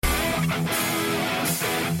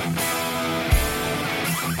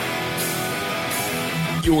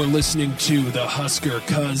You're listening to the Husker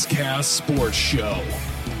Cuzcast Sports Show.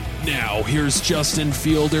 Now, here's Justin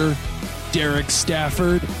Fielder, Derek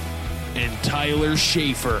Stafford, and Tyler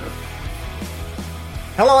Schaefer.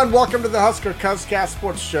 Hello and welcome to the Husker Cuzcast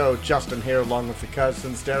Sports Show. Justin here along with the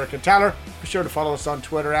cousins, Derek and Tyler. Be sure to follow us on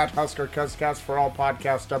Twitter at Husker Cuzcast for all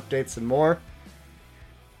podcast updates and more.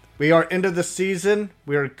 We are into the season.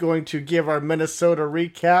 We are going to give our Minnesota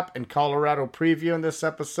recap and Colorado preview in this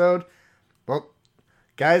episode. Well,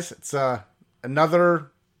 guys, it's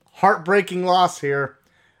another heartbreaking loss here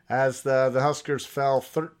as the Huskers fell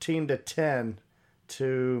 13-10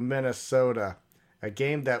 to Minnesota, a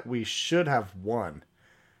game that we should have won.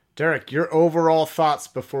 Derek, your overall thoughts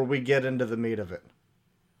before we get into the meat of it.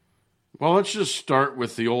 Well, let's just start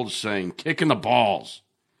with the old saying, kicking the balls.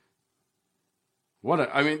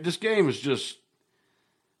 This game is just,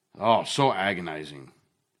 so agonizing.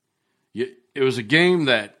 It was a game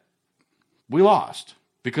that we lost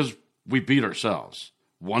because we beat ourselves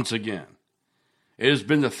once again. It has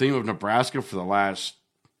been the theme of Nebraska for the last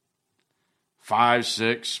 5,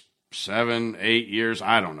 6, 7, 8 years.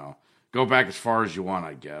 I don't know. Go back as far as you want,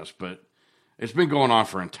 I guess. But it's been going on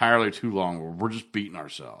for entirely too long where we're just beating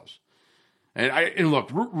ourselves. And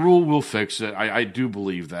look, Rule will fix it. I do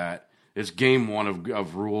believe that. It's game one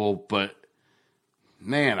of Rule. But,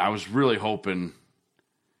 man, I was really hoping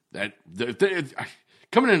that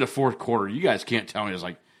coming into fourth quarter, you guys can't tell me. It's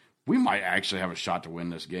like, we might actually have a shot to win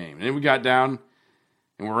this game. And then we got down,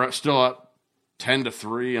 and we're still up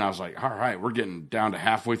 10-3. And I was like, all right, we're getting down to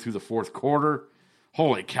halfway through the fourth quarter.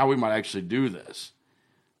 Holy cow, we might actually do this.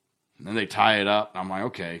 And then they tie it up. And I'm like,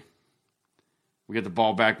 okay. We get the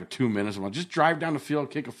ball back with 2 minutes. I'm like, just drive down the field,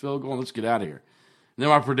 kick a field goal, and let's get out of here. And then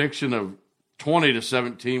my prediction of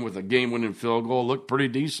 20-17 with a game-winning field goal looked pretty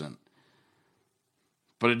decent.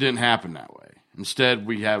 But it didn't happen that way. Instead,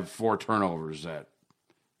 we have 4 turnovers that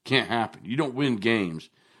can't happen. You don't win games,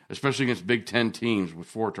 especially against Big Ten teams, with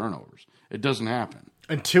 4 turnovers. It doesn't happen.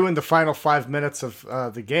 And 2 in the final 5 minutes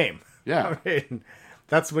of the game. Yeah. I mean,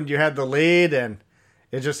 that's when you had the lead, and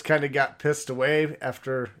it just kind of got pissed away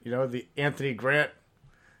after, the Anthony Grant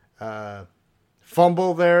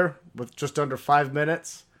fumble there with just under 5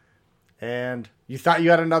 minutes. And you thought you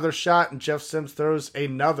had another shot, and Jeff Sims throws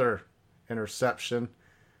another interception.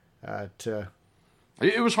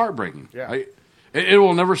 It was heartbreaking. Yeah. It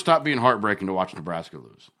will never stop being heartbreaking to watch Nebraska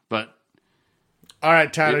lose. But all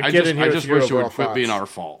right, Tyler, get in here. I just wish it would quit being our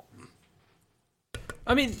fault.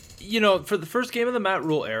 I mean, for the first game of the Matt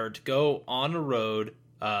Rule era, to go on the road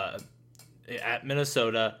at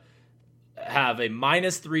Minnesota, have a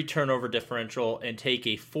 -3 turnover differential, and take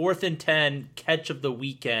a 4th and 10 catch of the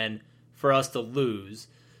weekend for us to lose.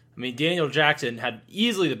 I mean, Daniel Jackson had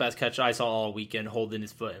easily the best catch I saw all weekend, holding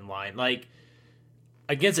his foot in line. Like,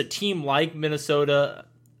 against a team like Minnesota,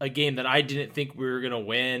 a game that I didn't think we were going to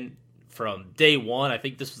win from day one. I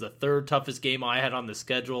think this was the 3rd toughest game I had on the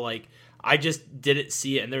schedule. Like, I just didn't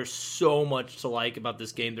see it, and there's so much to like about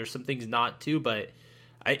this game. There's some things not to, but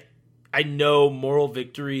I know moral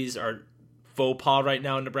victories are faux pas right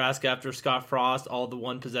now in Nebraska after Scott Frost, all the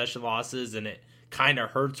 1-possession losses, and it kind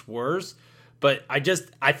of hurts worse. But I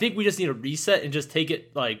think we just need to reset and just take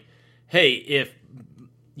it like, hey, if,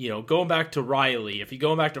 going back to Riley, if you're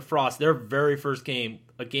going back to Frost, their very first game,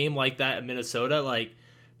 a game like that in Minnesota, like,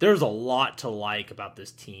 there's a lot to like about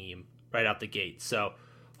this team right out the gate. So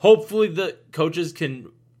hopefully the coaches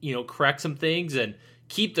can, correct some things and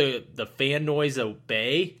keep the fan noise at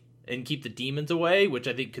bay and keep the demons away, which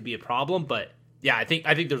I think could be a problem. But yeah, I think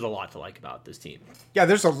there's a lot to like about this team. Yeah,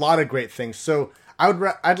 there's a lot of great things. So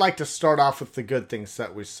I'd like to start off with the good things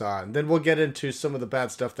that we saw, and then we'll get into some of the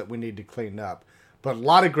bad stuff that we need to clean up. But a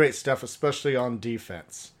lot of great stuff, especially on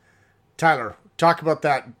defense. Tyler, talk about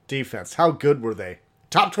that defense. How good were they?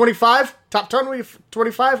 Top 25? Top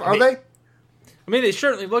 25? Are they? I mean, they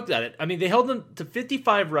certainly looked at it. I mean, they held them to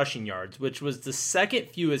 55 rushing yards, which was the second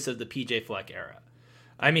fewest of the PJ Fleck era.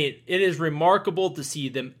 I mean, it is remarkable to see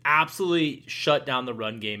them absolutely shut down the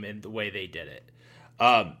run game in the way they did it.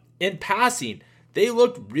 In passing, they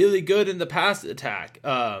looked really good in the pass attack.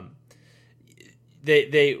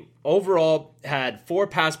 They overall had 4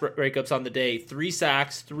 pass breakups on the day, 3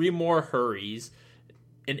 sacks, 3 more hurries,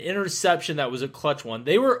 an interception that was a clutch one.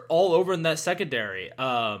 They were all over in that secondary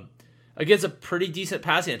against a pretty decent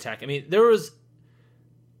passing attack. I mean, there was...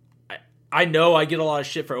 I know I get a lot of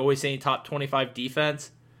shit for always saying top 25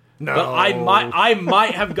 defense. No. But I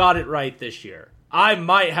might have got it right this year.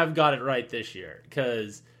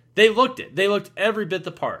 Because they looked it. They looked every bit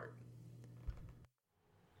the part.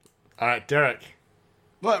 All right, Derek.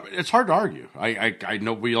 But it's hard to argue. I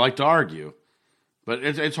know we like to argue, but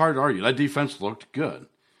it's hard to argue. That defense looked good.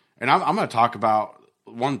 And I'm going to talk about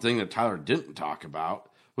one thing that Tyler didn't talk about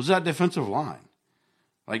was that defensive line.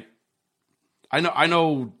 Like, I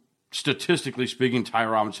know statistically speaking, Ty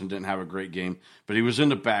Robinson didn't have a great game, but he was in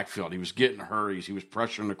the backfield. He was getting hurries. He was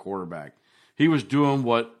pressuring the quarterback. He was doing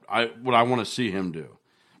what I want to see him do.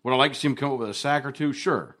 Would I like to see him come up with a sack or two?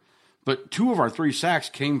 Sure. But 2 of our 3 sacks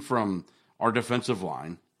came from our defensive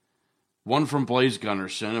line. One from Blaze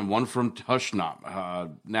Gunnarsson and one from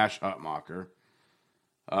Nash Hutmacher.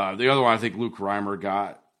 The other one I think Luke Reimer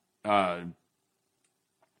got.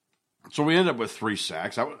 So we ended up with 3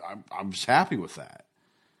 sacks. I was happy with that.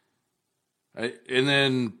 And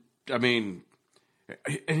then, I mean,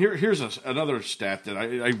 and here's another stat that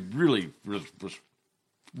I really was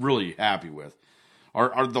really happy with.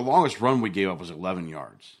 The longest run we gave up was 11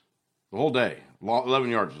 yards. The whole day. 11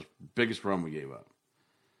 yards was the biggest run we gave up.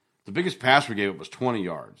 The biggest pass we gave up was 20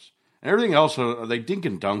 yards. And everything else, they dink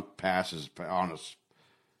and dunk passes on us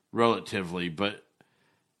relatively, but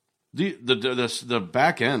the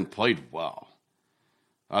back end played well.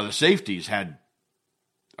 The safeties had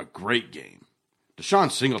a great game.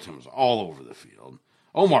 Deshaun Singleton was all over the field.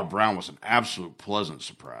 Omar Brown was an absolute pleasant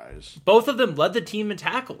surprise. Both of them led the team in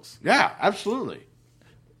tackles. Yeah, absolutely.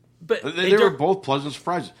 But they were both pleasant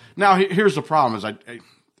surprises. Now, here's the problem: is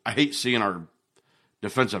I hate seeing our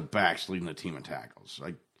defensive backs leading the team in tackles.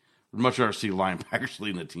 I would much rather see linebackers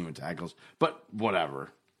leading the team in tackles. But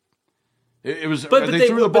whatever. It was. But they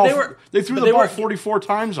threw the ball. They threw the ball 44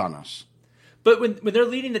 times on us. But when they're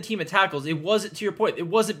leading the team in tackles, it wasn't, to your point, it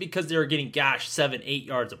wasn't because they were getting gashed 7-8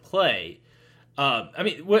 yards of play. I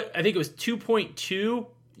mean, I think it was 2.2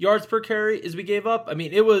 yards per carry as we gave up. I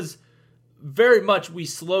mean, it was very much we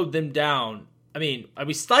slowed them down. I mean,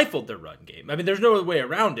 we stifled their run game. I mean, there's no other way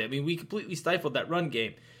around it. I mean, we completely stifled that run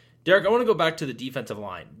game. Derek, I want to go back to the defensive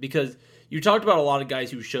line because you talked about a lot of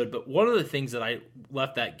guys who showed, but one of the things that I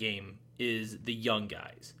left that game is the young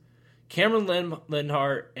guys. Cameron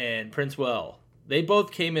Lenhart and Prince Well, they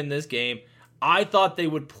both came in this game. I thought they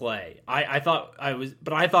would play. I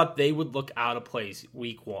thought they would look out of place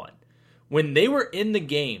week 1. When they were in the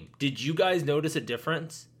game, did you guys notice a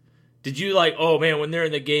difference? Did you oh man, when they're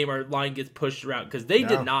in the game, our line gets pushed around? Because they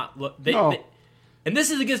did not look. And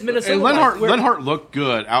this is against Minnesota. And Lenhart looked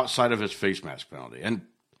good outside of his face mask penalty, and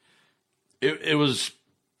it was.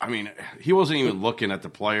 I mean, he wasn't even looking at the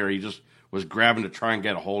player. He just was grabbing to try and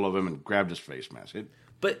get a hold of him and grabbed his face mask.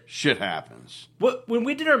 But shit happens. When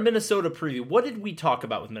we did our Minnesota preview, what did we talk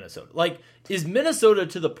about with Minnesota? Is Minnesota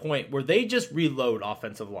to the point where they just reload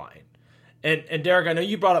offensive line? And Derek, I know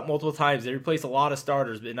you brought up multiple times they replaced a lot of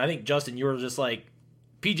starters, and I think Justin, you were just like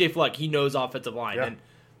PJ Fleck. He knows offensive line, and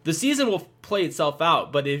the season will play itself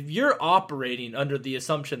out. But if you're operating under the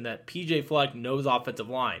assumption that PJ Fleck knows offensive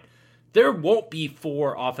line, there won't be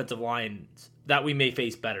 4 offensive lines that we may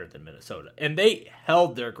face better than Minnesota. And they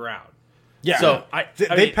held their ground. Yeah. So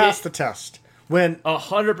they passed the test.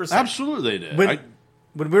 100%. Absolutely they did.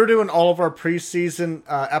 When we were doing all of our preseason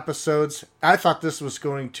episodes, I thought this was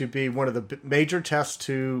going to be one of the major tests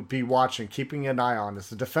to be watching, keeping an eye on, is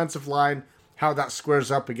the defensive line, how that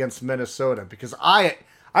squares up against Minnesota. Because I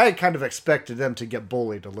had kind of expected them to get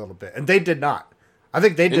bullied a little bit, and they did not. I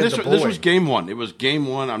think they did the bullying. This was game 1. It was game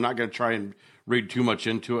 1. I'm not going to try and read too much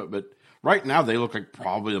into it, but right now they look like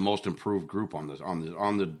probably the most improved group on the defense.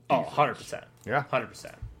 100%. Yeah.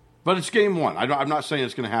 100%. But it's game 1. I'm not saying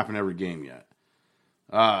it's going to happen every game yet.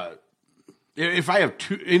 If I have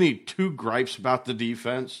any two gripes about the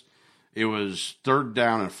defense, it was 3rd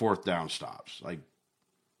down and 4th down stops.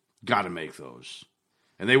 Got to make those.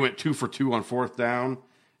 And they went 2 for 2 on 4th down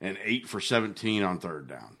and 8 for 17 on 3rd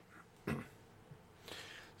down.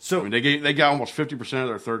 So I mean, they got almost 50% of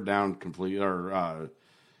their 3rd down complete or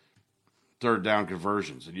 3rd down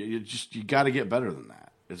conversions. And you got to get better than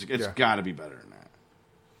that. It's got to be better than that.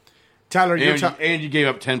 Tyler, and you gave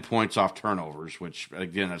up 10 points off turnovers, which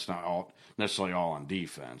again, that's not necessarily all on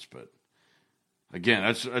defense, but again,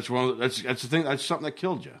 that's the thing. That's something that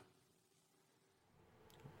killed you.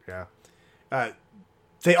 Yeah.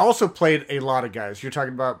 They also played a lot of guys. You're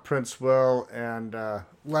talking about Prince Will and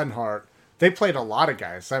Lenhart. They played a lot of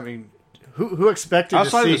guys. I mean, who expected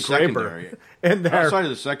outside to of see the Graber in there? Outside of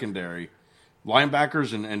the secondary,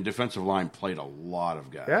 linebackers and defensive line played a lot of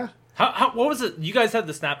guys. Yeah. What was it? You guys had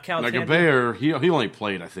the snap count. Gobert, he only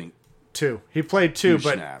played, I think, 2. He played 2,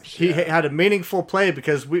 but snaps, he had a meaningful play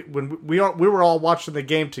because we were all watching the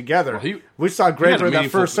game together. We saw Graber in that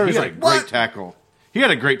first service. Great tackle. He had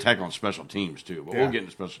a great tackle on special teams too, but we'll get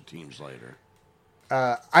into special teams later.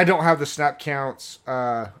 I don't have the snap counts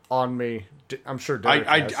on me. I'm sure Derek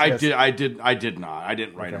has. I did not. I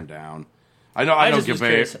didn't write them down. I know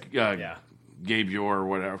Gabe Yor or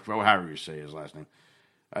whatever, however you say his last name.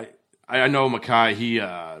 I know Mackay. He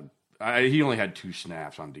only had 2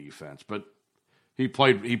 snaps on defense, but he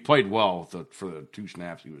played well for the 2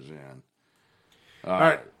 snaps he was in. All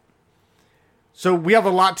right. So we have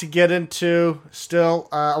a lot to get into still.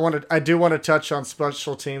 I do want to touch on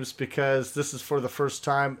special teams because this is for the first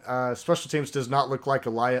time. Special teams does not look like a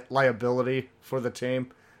liability for the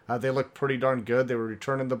team. They look pretty darn good. They were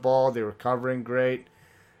returning the ball. They were covering great.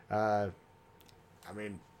 Tyler,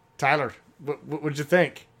 what'd you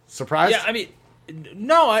think? Surprised? Yeah,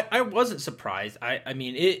 no, I wasn't surprised.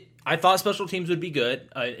 I thought special teams would be good,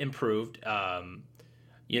 improved.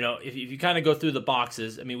 If you kind of go through the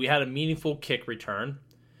boxes, we had a meaningful kick return.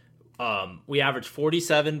 We averaged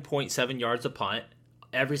 47.7 yards a punt.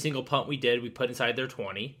 Every single punt we did, we put inside their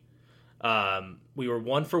 20. We were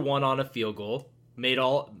 1 for 1 on a field goal. Made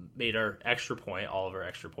our extra point, all of our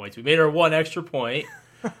extra points. We made our 1 extra point.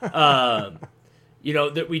 That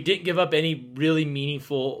we didn't give up any really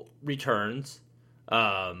meaningful returns.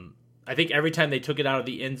 I think every time they took it out of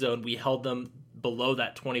the end zone, we held them below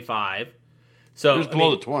that 25. So it was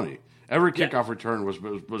below the 20. Every kickoff return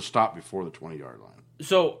was stopped before the 20-yard line.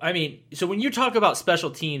 So when you talk about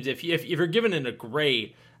special teams, if you're given it a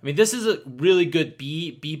grade, this is a really good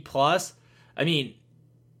B plus.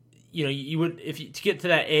 You would to get to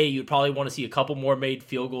that A, you'd probably want to see a couple more made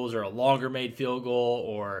field goals or a longer made field goal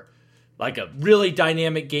or like a really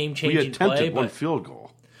dynamic game changing play. We attempted one field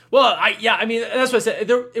goal. Well, that's what I said.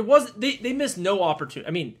 It wasn't. They missed no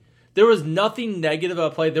opportunity. There was nothing negative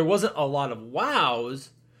about play. There wasn't a lot of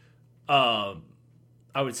wows, I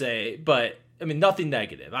would say, but nothing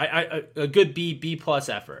negative. A good B plus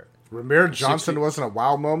effort. Ramir Johnson wasn't a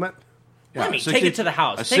wow moment. Yeah, take it to the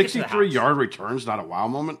house. A 63-yard return is not a wow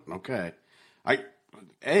moment. Okay,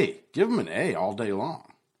 give him an A all day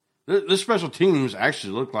long. This special teams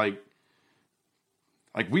actually look like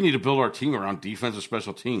we need to build our team around defensive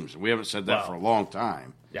special teams. We haven't said that for a long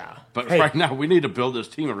time. Yeah. But right now, we need to build this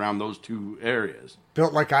team around those 2 areas.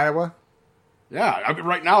 Built like Iowa? Yeah.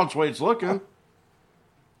 Right now, it's the way it's looking.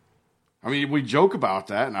 We joke about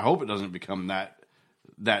that, and I hope it doesn't become that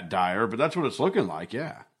dire, but that's what it's looking like,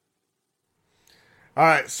 yeah. All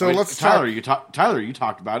right, so let's Tyler, you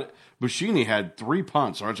talked about it. Bushini had 3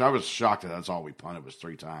 punts, which I was shocked that's all we punted was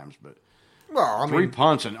 3 times, but 3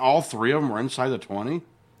 punts, and all 3 of them were inside the 20.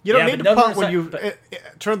 You don't need to punt when you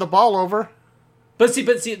turn the ball over. But see,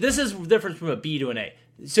 this is the difference from a B to an A.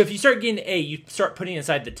 So if you start getting A, you start putting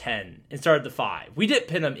inside the 10 instead of the 5. We didn't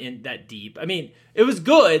pin them in that deep. It was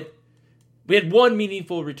good. We had 1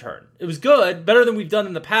 meaningful return. It was good, better than we've done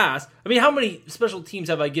in the past. How many special teams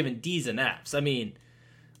have I given D's and F's? I'm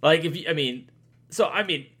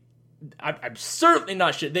certainly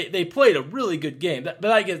not sure. They played a really good game. But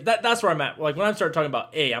I guess that's where I'm at. Like when I started talking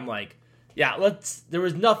about A, I'm like, yeah, there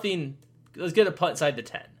was nothing. Let's get a punt inside the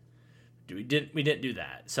 10. We didn't do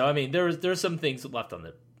that. So there's some things left on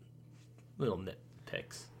the little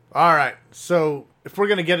nitpicks. All right. So if we're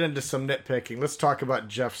gonna get into some nitpicking, let's talk about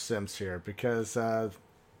Jeff Sims here because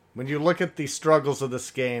when you look at the struggles of this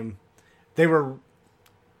game, they might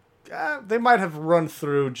have run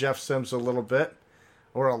through Jeff Sims a little bit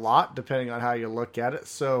or a lot, depending on how you look at it.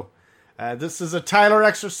 So this is a Tyler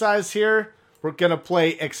exercise here. We're gonna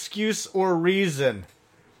play excuse or reason.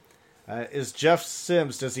 Is Jeff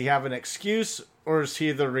Sims, does he have an excuse or is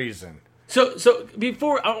he the reason? So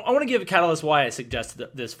before, I want to give a catalyst why I suggested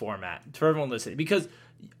this format for everyone listening. Because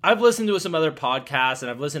I've listened to some other podcasts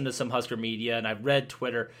and I've listened to some Husker media and I've read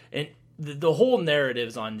Twitter. And the whole narrative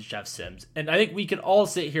is on Jeff Sims. And I think we can all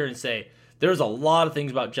sit here and say there's a lot of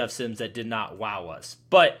things about Jeff Sims that did not wow us.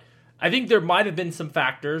 But I think there might have been some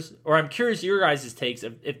factors, or I'm curious your guys' takes,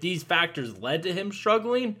 if these factors led to him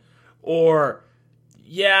struggling or...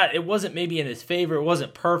 Yeah, it wasn't maybe in his favor. It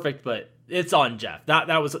wasn't perfect, but it's on Jeff.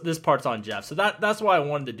 This part's on Jeff. So that's why I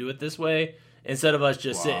wanted to do it this way instead of us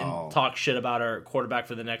just sit and talk shit about our quarterback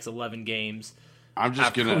for the next 11 games. I'm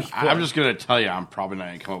just gonna tell you, I'm probably not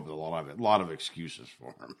gonna come up with a lot of excuses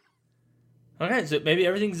for him. Okay, so maybe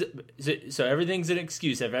everything's an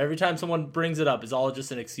excuse. Every time someone brings it up, it's all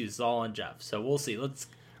just an excuse. It's all on Jeff. So we'll see. Let's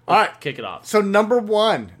kick it off. So number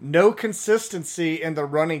 1, no consistency in the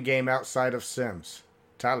running game outside of Sims.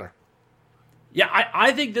 Tyler. Yeah,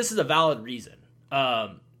 I think this is a valid reason.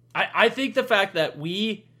 I think the fact that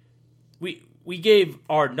we gave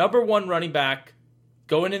our number 1 running back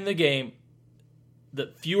going in the game the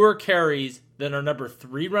fewer carries than our number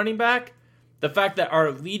 3 running back, the fact that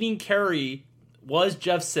our leading carry was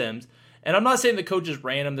Jeff Sims, And I'm not saying the coaches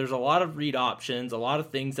ran him. There's a lot of read options, a lot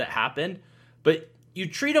of things that happened. But you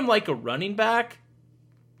treat him like a running back,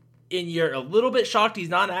 and you're a little bit shocked he's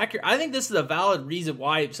not accurate. I think this is a valid reason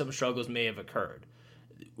why some struggles may have occurred.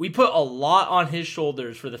 We put a lot on his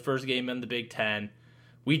shoulders for the first game in the Big Ten.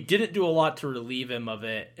 We didn't do a lot to relieve him of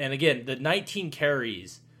it. And again, the 19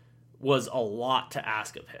 carries was a lot to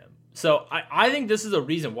ask of him. So I think this is a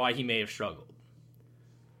reason why he may have struggled.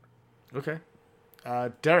 Okay.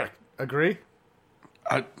 Derek, agree?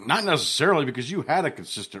 Not necessarily, because you had a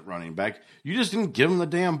consistent running back. You just didn't give him the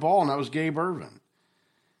damn ball, and that was Gabe Ervin.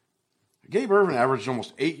 Gabe Ervin averaged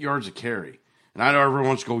almost 8 yards a carry. And I know everyone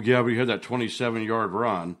wants to go, yeah, but he had that 27-yard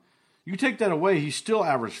run. You take that away, he still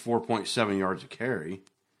averaged 4.7 yards a carry.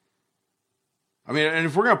 I mean, and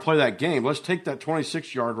if we're going to play that game, let's take that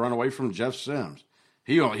 26-yard run away from Jeff Sims.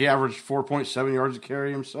 He averaged 4.7 yards a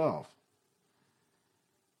carry himself.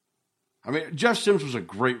 I mean, Jeff Sims was a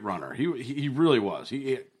great runner. He really was.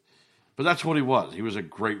 But that's what he was. He was a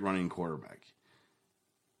great running quarterback.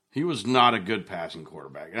 He was not a good passing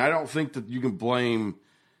quarterback. And I don't think that you can blame...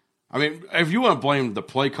 I mean, if you want to blame the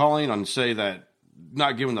play calling and say that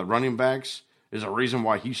not giving the running backs is a reason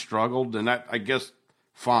why he struggled, then that, I guess,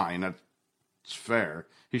 fine. That's fair.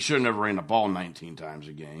 He should have never ran the ball 19 times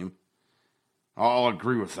a game. I'll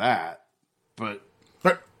agree with that. But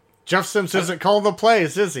Jeff Sims isn't calling the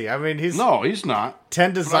plays, is he? I mean, he's not.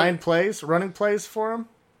 10 design plays, running plays for him.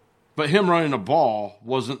 But him running the ball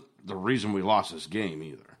wasn't the reason we lost this game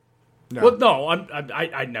either. No. Well, no,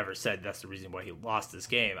 I never said that's the reason why he lost this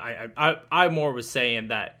game. I more was saying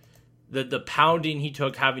that the pounding he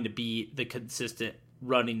took having to be the consistent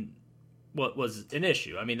running what was an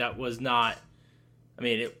issue. I mean, that was not. I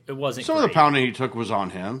mean, it wasn't. Some of the pounding he took was on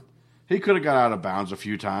him. He could have got out of bounds a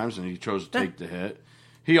few times, and he chose to take the hit.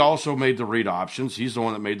 He also made the read options. He's the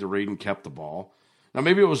one that made the read and kept the ball. Now,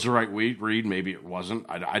 maybe it was the right read. Maybe it wasn't.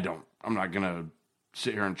 I'm not going to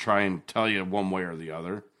sit here and try and tell you one way or the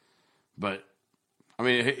other. But, I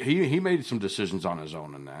mean, he made some decisions on his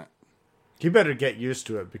own in that. He better get used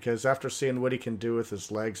to it, because after seeing what he can do with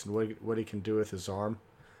his legs and what he can do with his arm,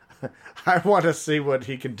 I want to see what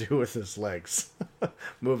he can do with his legs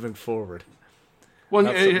moving forward. Well,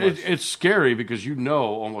 it's scary because you know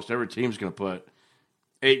almost every team's going to put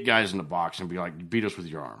 8 guys in the box and be like, beat us with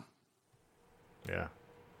your arm. Yeah.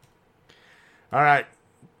 All right.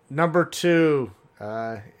 Number 2,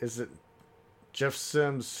 is it Jeff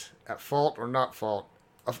Sims at fault or not fault?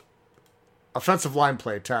 Offensive line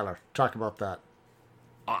play, Tyler. Talk about that.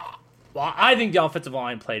 Well, I think the offensive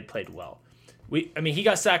line played well. He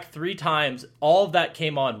got sacked 3 times. All of that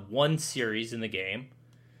came on one series in the game.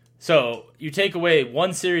 So you take away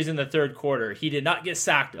one series in the third quarter. He did not get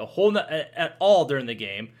sacked at all during the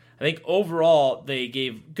game. I think overall they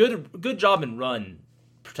gave good job in run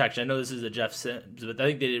protection. I know this is a Jeff Sims, but I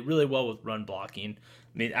think they did really well with run blocking.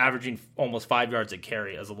 I mean, averaging almost 5 yards a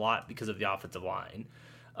carry is a lot because of the offensive line.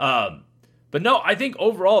 But no, I think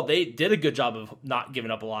overall they did a good job of not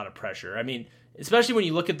giving up a lot of pressure. I mean, especially when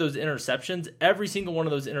you look at those interceptions, every single one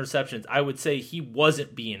of those interceptions, I would say he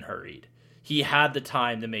wasn't being hurried. He had the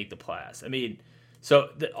time to make the pass. I mean, so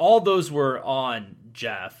all those were on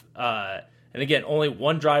Jeff. And again, only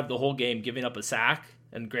one drive the whole game, giving up a sack.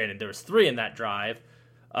 And granted, there was 3 in that drive.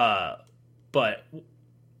 But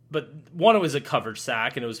one was a coverage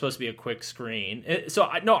sack, and it was supposed to be a quick screen.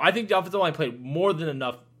 I think the offensive line played more than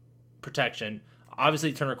enough protection.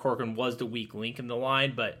 Obviously, Turner Corcoran was the weak link in the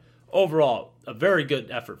line, but overall, a very good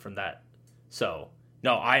effort from that. So,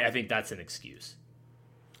 no, I think that's an excuse.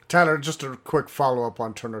 Tyler, just a quick follow-up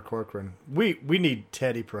on Turner Corcoran. We need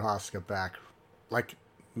Teddy Prohaska back, like,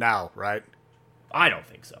 now, right? I don't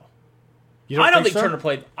think so. You don't I don't think so? Turner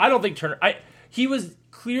played. I don't think Turner. He was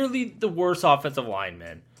clearly the worst offensive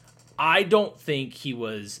lineman. I don't think he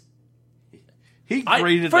was. He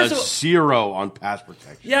graded a 0 on pass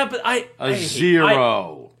protection. Yeah, but I hate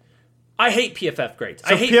 0. I hate PFF grades.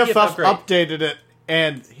 So I hate PFF grades. updated it,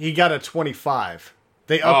 and he got a 25.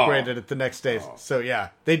 They upgraded it the next day. So, yeah,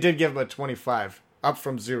 they did give him a 25, up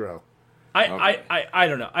from 0. I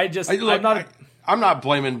don't know. I'm not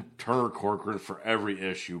blaming Turner Corcoran for every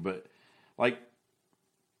issue, but, like,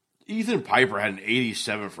 Ethan Piper had an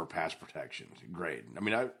 87 for pass protection grade. I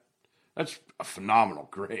mean, that's a phenomenal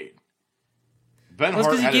grade. Ben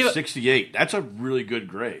Hart had a 68. That's a really good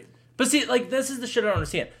grade. But see, like, this is the shit I don't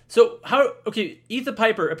understand. So, Ethan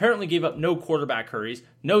Piper apparently gave up no quarterback hurries,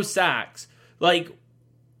 no sacks. Like,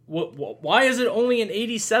 why is it only an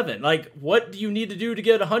 87? Like, what do you need to do to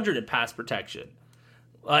get 100 in pass protection?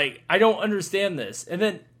 Like, I don't understand this. And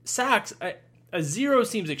then sacks, a 0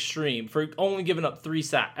 seems extreme for only giving up 3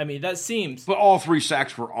 sacks. I mean, that seems. But all 3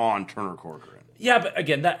 sacks were on Turner Corcoran. Yeah, but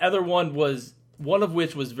again, that other one of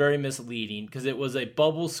which was very misleading because it was a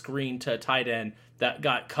bubble screen to a tight end that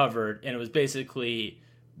got covered, and it was basically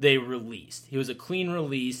they released. It was a clean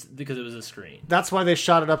release because it was a screen. That's why they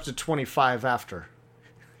shot it up to 25 after.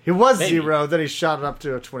 He was Maybe. 0, then he shot it up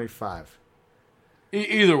to a 25.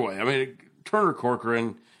 Either way, I mean, Turner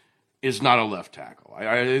Corcoran is not a left tackle.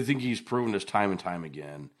 I think he's proven this time and time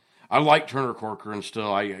again. I like Turner Corcoran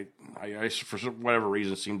still. I for whatever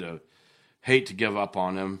reason, seem to hate to give up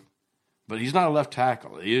on him. But he's not a left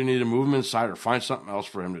tackle. You need to move him inside or find something else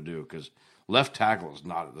for him to do because left tackle is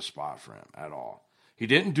not the spot for him at all. He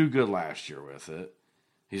didn't do good last year with it.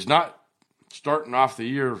 He's not starting off the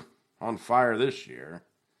year on fire this year.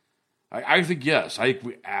 I think, yes, I think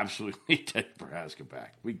we absolutely need to take Prohaska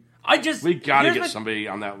back. We got to get somebody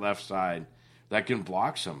on that left side that can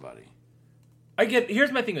block somebody.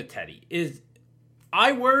 Here's my thing with Teddy is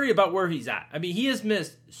I worry about where he's at. I mean, he has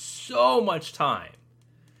missed so much time.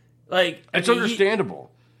 It's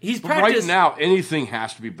understandable. He's but practiced. Right now, anything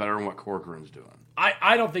has to be better than what Corcoran's doing.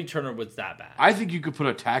 I don't think Turner was that bad. I think you could put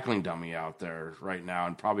a tackling dummy out there right now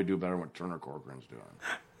and probably do better than what Turner Corcoran's doing.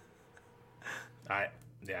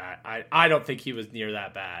 I don't think he was near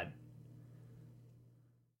that bad.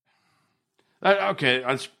 Okay,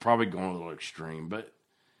 that's probably going a little extreme, but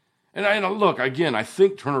look again. I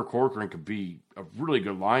think Turner Corcoran could be a really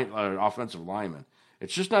good offensive lineman.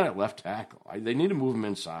 It's just not at left tackle. They need to move him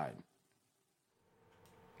inside.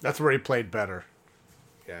 That's where he played better.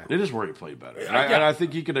 Yeah, it is where he played better, and I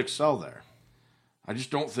think he could excel there. I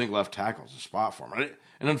just don't think left tackle is a spot for him.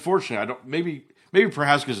 And unfortunately, I don't. Maybe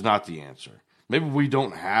Prohaska is not the answer. Maybe we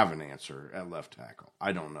don't have an answer at left tackle.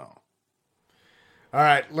 I don't know. All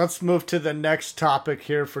right, let's move to the next topic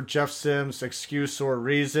here for Jeff Sims' excuse or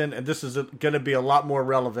reason. And this is going to be a lot more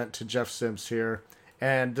relevant to Jeff Sims here.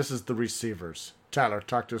 And this is the receivers. Tyler,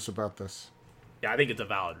 talk to us about this. Yeah, I think it's a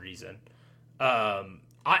valid reason.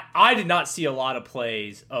 I did not see a lot of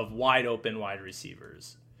plays of wide open wide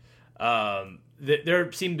receivers.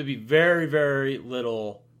 There seemed to be very, very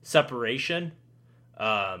little separation.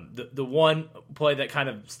 The one play that kind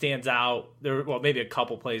of stands out, maybe a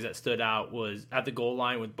couple plays that stood out was at the goal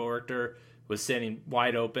line with Borchter was sitting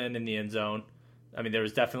wide open in the end zone. I mean, there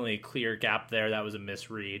was definitely a clear gap there. That was a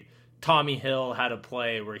misread. Tommy Hill had a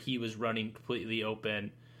play where he was running completely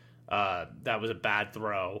open. That was a bad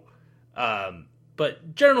throw.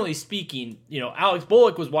 But generally speaking, Alex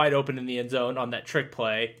Bullock was wide open in the end zone on that trick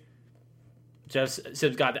play. Jeff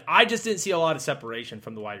Sims got that. I just didn't see a lot of separation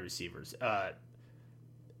from the wide receivers.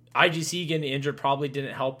 IGC getting injured probably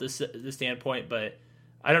didn't help the standpoint, but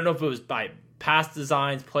I don't know if it was by past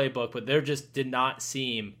designs, playbook, but there just did not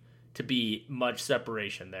seem to be much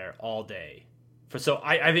separation there all day. So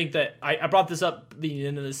I think that I brought this up the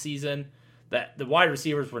end of the season that the wide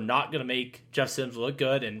receivers were not going to make Jeff Sims look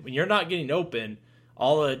good, and when you're not getting open,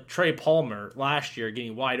 all of Trey Palmer last year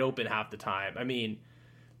getting wide open half the time. I mean,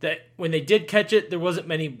 that when they did catch it, there wasn't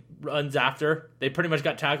many runs after. They pretty much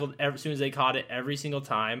got tackled as soon as they caught it every single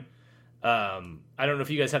time. I don't know if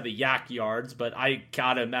you guys have the yak yards, but I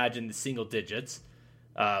gotta imagine the single digits.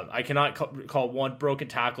 I cannot call one broken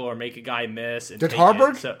tackle or make a guy miss. And Did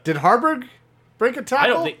Harburg break a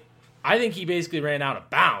tackle? I think he basically ran out of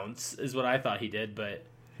bounds, is what I thought he did. But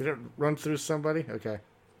he didn't run through somebody. Okay.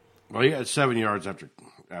 Well, he had 7 yards after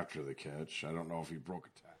the catch. I don't know if he broke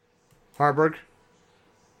a tackle. Harburg.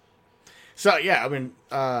 So yeah, I mean,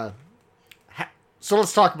 so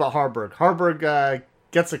let's talk about Harburg. Harburg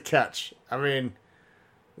gets a catch. I mean,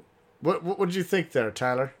 what did you think there,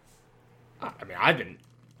 Tyler? I mean, I've been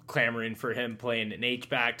clamoring for him playing an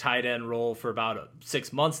H-back tight end role for about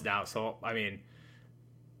 6 months now. So, I mean,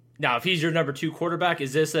 now if he's your number 2 quarterback,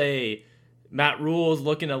 is this a Matt Rule's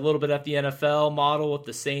looking a little bit at the NFL model with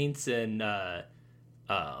the Saints and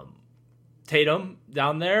Tatum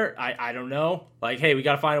down there? I don't know. Like, hey, we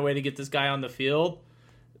got to find a way to get this guy on the field.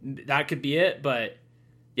 That could be it. But,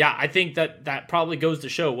 yeah, I think that probably goes to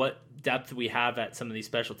show what depth we have at some of these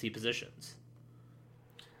specialty positions.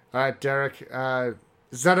 All right, Derek.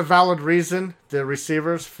 Is that a valid reason, the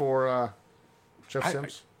receivers for Jeff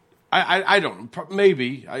Sims? I don't.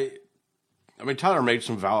 Maybe. I mean, Tyler made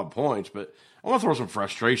some valid points, but I want to throw some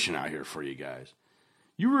frustration out here for you guys.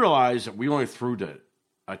 You realize that we only threw to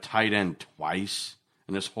a tight end twice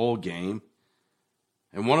in this whole game?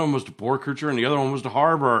 And one of them was to Borkercher and the other one was to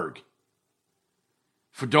Harburg.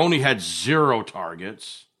 Fedoni had 0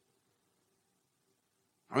 targets.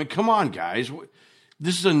 I mean, come on, guys.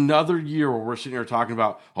 This is another year where we're sitting here talking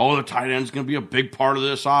about, the tight end's going to be a big part of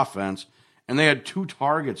this offense. And they had 2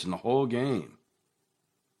 targets in the whole game.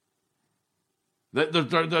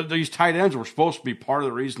 These tight ends were supposed to be part of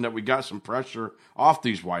the reason that we got some pressure off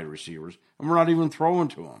these wide receivers, and we're not even throwing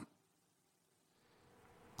to them.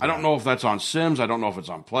 I don't know if that's on Sims. I don't know if it's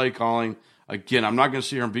on play calling. Again, I'm not going to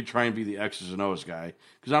sit here and try and be the X's and O's guy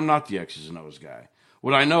because I'm not the X's and O's guy.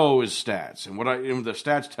 What I know is stats, and the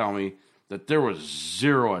stats tell me that there was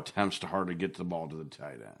 0 attempts to hardly get the ball to the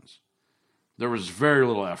tight ends. There was very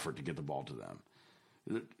little effort to get the ball to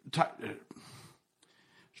them.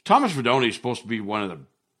 Thomas Fidone is supposed to be one of the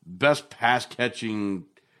best pass-catching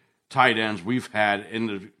tight ends we've had in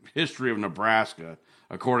the history of Nebraska,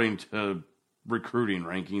 according to recruiting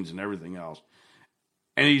rankings and everything else.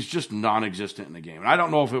 And he's just non-existent in the game. And I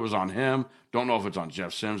don't know if it was on him, don't know if it's on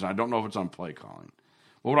Jeff Sims, and I don't know if it's on play calling.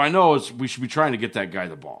 But what I know is we should be trying to get that guy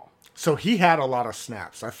the ball. So he had a lot of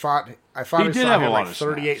snaps. I thought he did have a lot of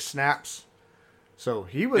 38 snaps. So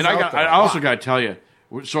he was. And I also got to tell you.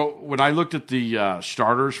 So when I looked at the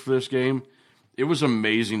starters for this game, it was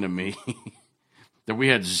amazing to me that we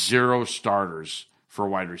had 0 starters for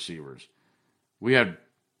wide receivers. We had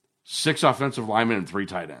 6 offensive linemen and 3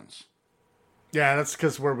 tight ends. Yeah, that's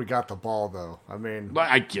because where we got the ball, though. I mean,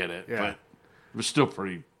 I get it, but it was still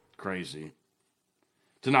pretty crazy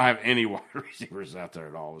to not have any wide receivers out there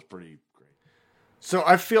at all. It was pretty great. So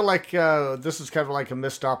I feel like this is kind of like a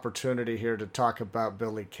missed opportunity here to talk about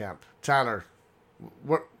Billy Kemp. Tyler,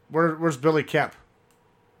 where's Billy Kemp?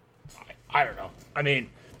 I don't know. I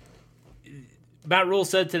mean, Matt Rule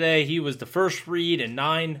said today he was the first read in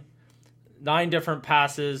nine different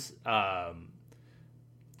passes.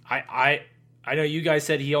 I know you guys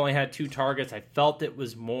said he only had 2 targets. I felt it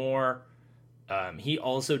was more. He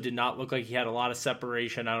also did not look like he had a lot of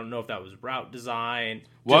separation. I don't know if that was route design.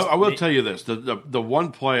 Well, I will tell you this. The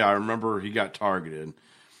one play I remember he got targeted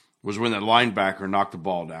was when that linebacker knocked the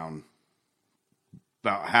ball down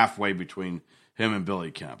about halfway between him and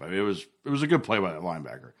Billy Kemp. I mean, it was a good play by that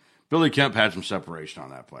linebacker. Billy Kemp had some separation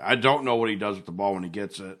on that play. I don't know what he does with the ball when he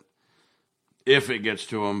gets it, if it gets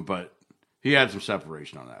to him, but he had some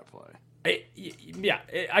separation on that play.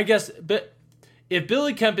 I guess, but if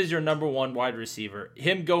Billy Kemp is your number 1 wide receiver,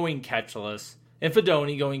 him going catchless and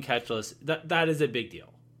Fidone going catchless, that is a big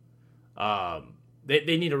deal.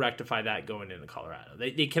 They need to rectify that going into Colorado.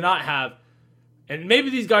 They cannot have, and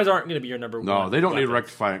maybe these guys aren't going to be your number 1. No, they don't need to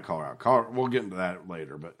rectify it in Colorado. We'll get into that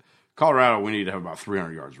later, but Colorado, we need to have about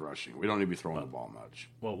 300 yards rushing. We don't need to be throwing the ball much.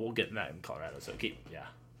 Well, we'll get in that in Colorado, so All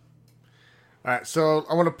right, so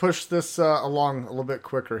I want to push this along a little bit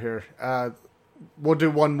quicker here. We'll do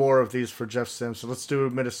one more of these for Jeff Sims. So let's do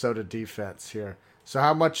Minnesota defense here. So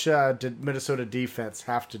how much did Minnesota defense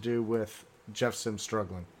have to do with Jeff Sims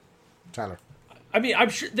struggling? Tyler? I mean, I'm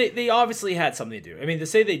sure they obviously had something to do. I mean, to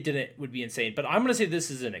say they didn't would be insane, but I'm going to say this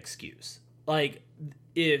is an excuse. Like,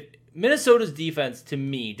 if Minnesota's defense, to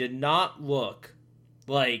me, did not look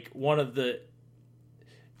like one of the...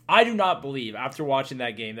 I do not believe, after watching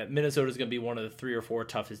that game, that Minnesota is going to be one of the 3 or 4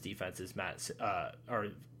 toughest defenses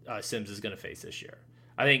Sims is going to face this year.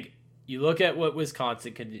 I think you look at what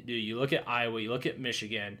Wisconsin can do, you look at Iowa, you look at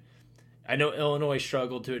Michigan. I know Illinois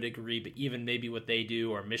struggled to a degree, but even maybe what they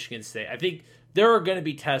do, or Michigan State, I think there are going to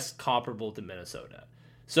be tests comparable to Minnesota.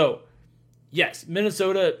 So, yes,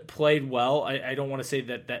 Minnesota played well. I don't want to say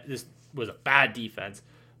that this was a bad defense,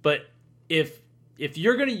 but if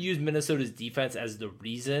you're going to use Minnesota's defense as the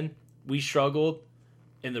reason we struggled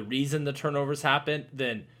and the reason the turnovers happened,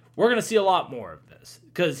 then we're going to see a lot more of this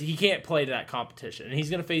because he can't play to that competition. And he's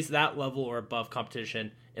going to face that level or above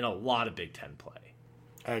competition in a lot of Big Ten play.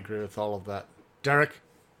 I agree with all of that. Derek?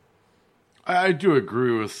 I do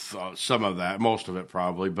agree with some of that, most of it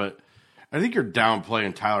probably, but I think you're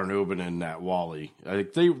downplaying Tyler Nubin and Nat Wally. I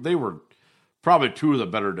think they were probably 2 of the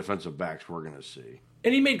better defensive backs we're going to see.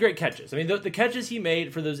 And he made great catches. I mean, the catches he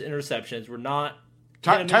made for those interceptions were not...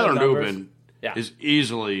 Tyler Nubin is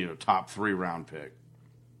easily a top 3 round pick.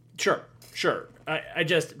 Sure.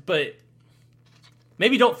 But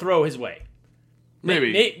maybe don't throw his way.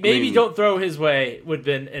 Maybe don't throw his way would have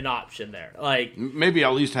been an option there. Like, maybe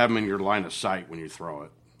at least have him in your line of sight when you throw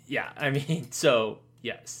it. Yeah, I mean, so,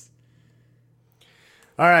 yes.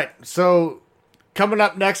 All right, so coming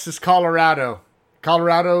up next is Colorado.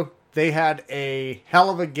 Colorado, they had a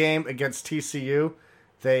hell of a game against TCU.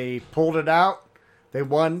 They pulled it out. They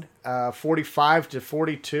won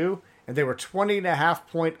 45-42, and they were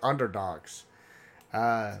 20.5-point underdogs.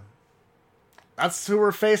 That's who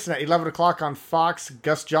we're facing at 11 o'clock on Fox.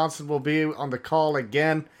 Gus Johnson will be on the call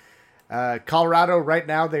again. Colorado, right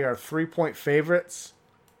now, they are 3-point favorites,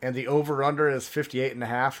 and the over-under is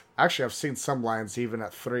 58.5. Actually, I've seen some lines even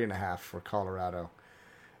at 3.5 for Colorado.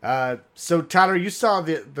 So, Tyler, you saw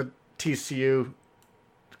the TCU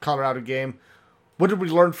Colorado game. What did we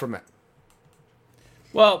learn from it?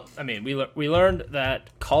 Well, I mean, we learned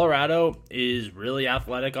that Colorado is really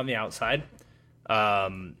athletic on the outside,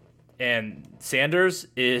 and Sanders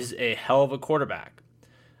is a hell of a quarterback.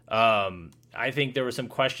 I think there was some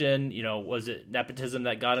question, was it nepotism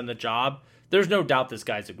that got him the job? There's no doubt this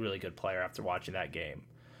guy's a really good player after watching that game.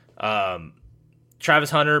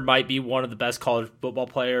 Travis Hunter might be one of the best college football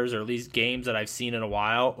players, or at least games that I've seen in a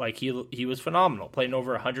while. Like he was phenomenal, playing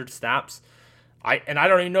over 100 snaps. I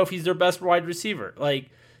don't even know if he's their best wide receiver. Like,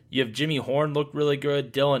 you have Jimmy Horn looked really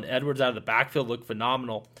good. Dylan Edwards out of the backfield looked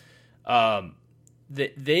phenomenal.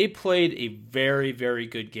 They played a very, very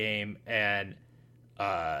good game, and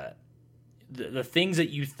the things that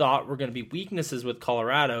you thought were going to be weaknesses with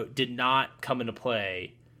Colorado did not come into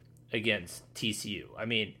play against TCU. I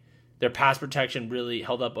mean, their pass protection really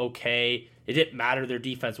held up okay. It didn't matter their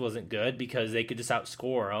defense wasn't good because they could just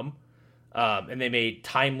outscore them. And they made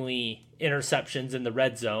timely interceptions in the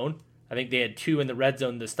red zone. I think they had 2 in the red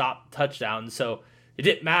zone to stop touchdowns. So it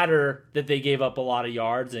didn't matter that they gave up a lot of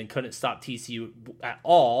yards and couldn't stop TCU at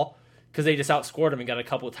all because they just outscored them and got a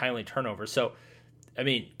couple of timely turnovers. So, I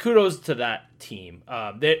mean, kudos to that team.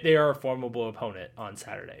 They are a formidable opponent on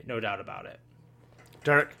Saturday, no doubt about it.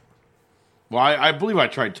 Derek? Well, I believe I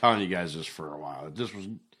tried telling you guys this for a while. This was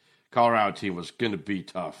Colorado team was going to be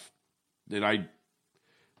tough. And I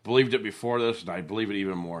believed it before this, and I believe it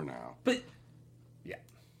even more now. But, yeah.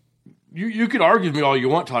 You could argue with me all you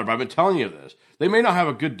want, Tyler, but I've been telling you this. They may not have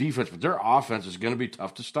a good defense, but their offense is going to be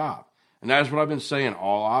tough to stop. And that is what I've been saying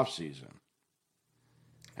all offseason.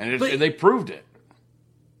 And they proved it.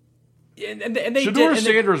 And they Shedeur did.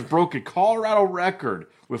 Sanders broke a Colorado record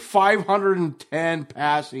with 510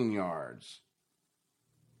 passing yards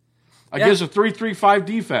against a 3-3-5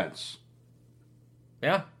 defense.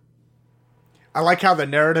 Yeah. I like how the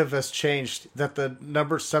narrative has changed, that the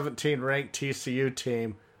number 17 ranked TCU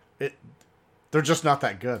team, they're just not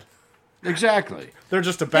that good. Exactly. They're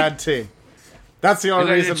just a bad team. That's the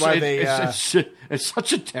only reason why they... It's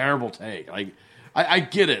such a terrible take. Like, I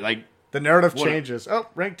get it. Like, the narrative changes. Oh,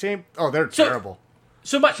 ranked team? Oh, they're terrible.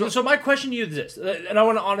 So my question to you is this, and I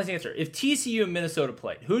want an honest answer. If TCU and Minnesota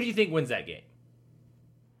played, who do you think wins that game?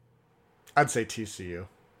 I'd say TCU.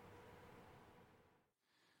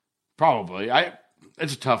 Probably.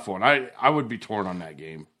 It's a tough one. I would be torn on that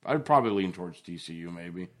game. I'd probably lean towards TCU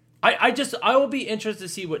maybe. I will be interested to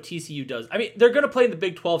see what TCU does. I mean, they're going to play in the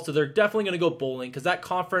Big 12, so they're definitely going to go bowling because that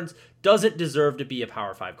conference doesn't deserve to be a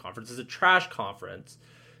Power 5 conference. It's a trash conference.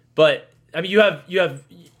 But I mean, you have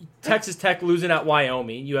Texas Tech losing at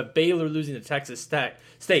Wyoming. You have Baylor losing to Texas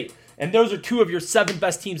State, and those are 2 of your 7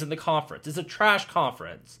 best teams in the conference. It's a trash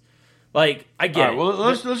conference. Like, I get it. Well,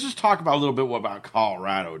 let's just talk about a little bit what about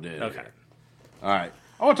Colorado did. Okay. All right.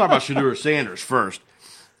 I want to talk about Shedeur Sanders first.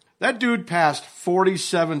 That dude passed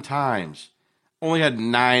 47 times, only had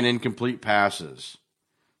 9 incomplete passes.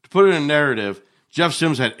 To put it in narrative, Jeff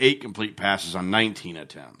Sims had 8 complete passes on 19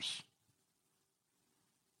 attempts.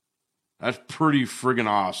 That's pretty friggin'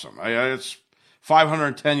 awesome. It's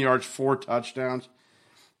 510 yards, 4 touchdowns.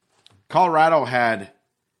 Colorado had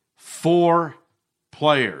 4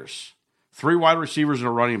 players, 3 wide receivers and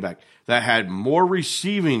a running back, that had more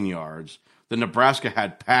receiving yards than Nebraska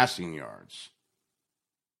had passing yards.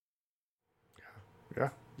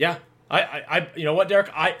 Yeah. I you know what, Derek?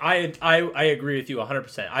 I agree with you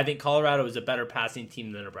 100%. I think Colorado is a better passing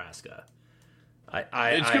team than Nebraska.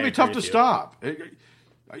 It's going to be tough to stop.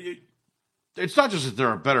 It's not just that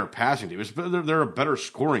they're a better passing team; it's they're a better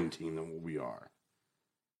scoring team than what we are.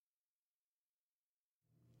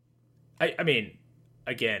 I mean,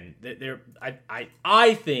 again,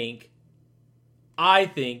 I think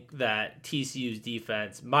that TCU's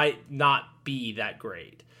defense might not be that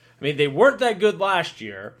great. I mean, they weren't that good last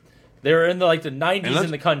year. They were in the 90s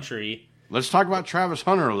in the country. Let's talk about Travis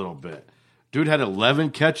Hunter a little bit. Dude had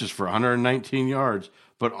 11 catches for 119 yards,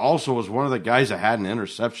 but also was one of the guys that had an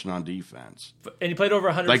interception on defense. And he played over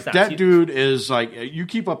 100 stats. That dude is you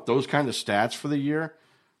keep up those kind of stats for the year,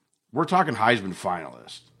 we're talking Heisman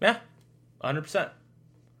finalist. Yeah, 100%.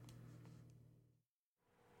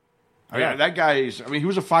 That guy he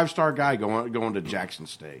was a 5-star guy going to Jackson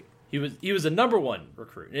State. He was a number 1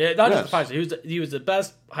 recruit. Not just a 5-star. He was the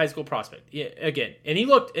best high school prospect. Yeah, again, and he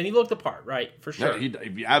looked the part, right? For sure. Yeah,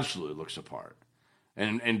 he absolutely looks the part.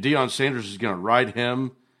 And Deion Sanders is going to ride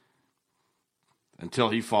him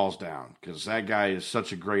until he falls down because that guy is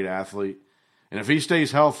such a great athlete. And if he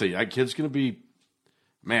stays healthy, that kid's going to be,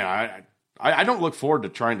 man, I don't look forward to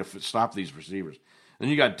trying to stop these receivers. Then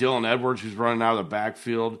you got Dylan Edwards who's running out of the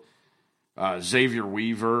backfield. Xavier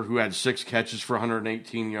Weaver, who had 6 catches for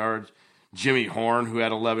 118 yards. Jimmy Horn, who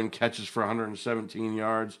had 11 catches for 117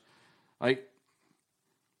 yards. Like,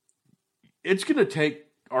 it's going to take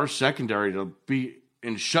our secondary to be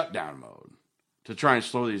in shutdown mode to try and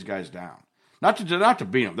slow these guys down. Not to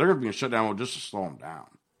beat them. They're going to be in shutdown mode just to slow them down.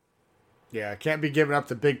 Yeah, can't be giving up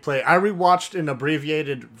the big play. I rewatched an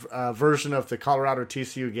abbreviated version of the Colorado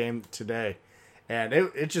TCU game today, and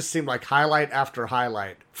it just seemed like highlight after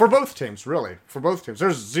highlight for both teams, really. For both teams.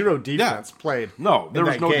 There's zero defense played. No, there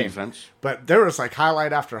was no game, defense. But there was like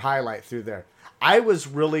highlight after highlight through there. I was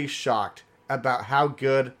really shocked about how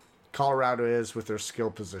good Colorado is with their skill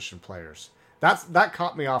position players. That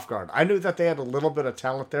caught me off guard. I knew that they had a little bit of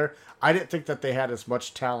talent there. I didn't think that they had as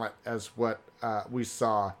much talent as what we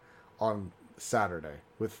saw on Saturday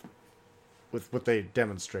with what they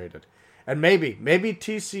demonstrated. And maybe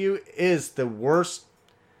TCU is the worst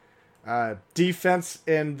defense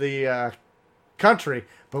in the country,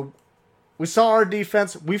 but we saw our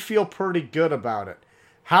defense. We feel pretty good about it.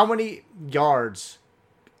 How many yards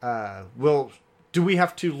do we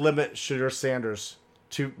have to limit Shedeur Sanders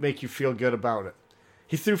to make you feel good about it?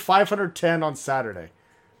 He threw 510 on Saturday.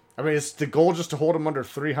 I mean, is the goal just to hold him under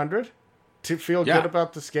 300 to feel good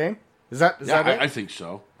about this game? Is that it? I think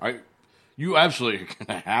so. You absolutely are going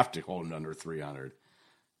to have to hold him under 300.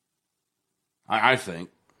 I think.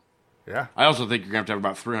 Yeah. I also think you're going to have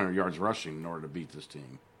about 300 yards rushing in order to beat this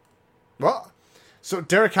team. Well, so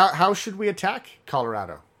Derek, how should we attack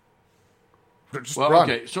Colorado? Just run.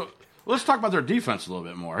 Okay, so let's talk about their defense a little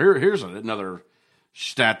bit more. Here's another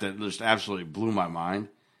stat that just absolutely blew my mind.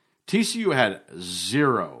 TCU had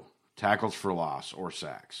 0 tackles for loss or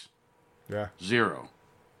sacks. Yeah. 0.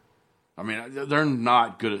 I mean, they're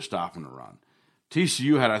not good at stopping the run.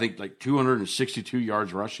 TCU had, I think, like 262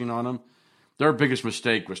 yards rushing on them. Their biggest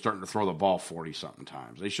mistake was starting to throw the ball 40-something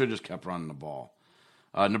times. They should have just kept running the ball.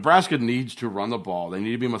 Nebraska needs to run the ball. They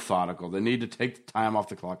need to be methodical. They need to take the time off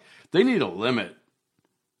the clock. They need to limit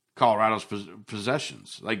Colorado's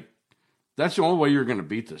possessions. Like, that's the only way you're going to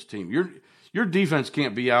beat this team. Your defense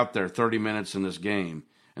can't be out there 30 minutes in this game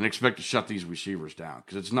and expect to shut these receivers down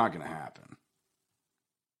because it's not going to happen.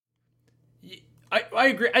 I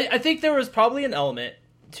agree. I think there was probably an element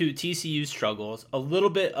to TCU's struggles, a little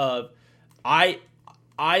bit of I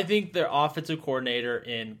think their offensive coordinator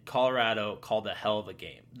in Colorado called a hell of a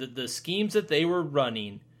game. The schemes that they were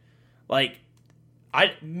running, like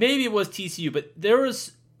maybe it was TCU, but there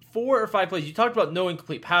was 4 or 5 plays. You talked about no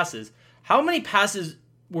incomplete passes. How many passes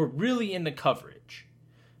were really in the coverage?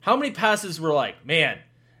 How many passes were like, man,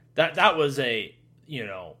 that was a,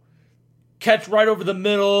 catch right over the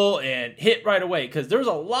middle and hit right away? Because there was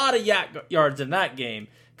a lot of yards in that game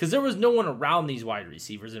because there was no one around these wide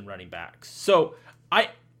receivers and running backs. So I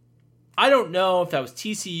don't know if that was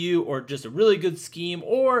TCU or just a really good scheme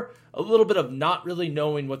or a little bit of not really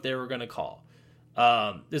knowing what they were going to call.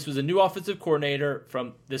 This was a new offensive coordinator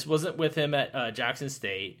this wasn't with him at Jackson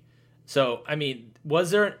State. So, I mean, was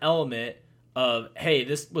there an element of, hey,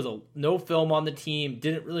 this was no film on the team,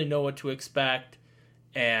 didn't really know what to expect,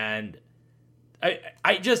 and I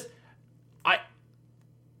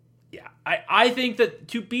think that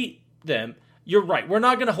to beat them, you're right. We're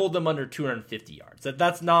not going to hold them under 250 yards.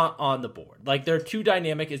 That's not on the board. Like, they're too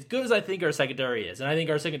dynamic. As good as I think our secondary is, and I think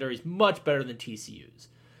our secondary is much better than TCU's.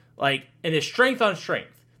 Like, and it's strength on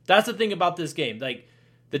strength. That's the thing about this game. Like,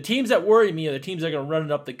 the teams that worry me are the teams that are going to run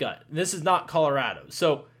it up the gut. And this is not Colorado.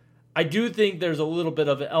 So I do think there's a little bit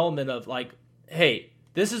of an element of like, hey,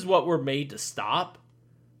 this is what we're made to stop.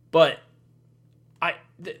 But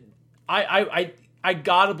I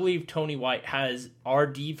gotta believe Tony White has our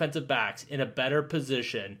defensive backs in a better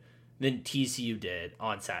position than TCU did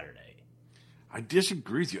on Saturday. I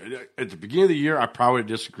disagree with you. At the beginning of the year, I probably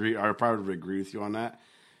disagree. I probably would agree with you on that.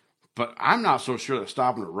 But I'm not so sure that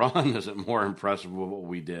stopping the run isn't more impressive with what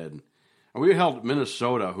we did. And we held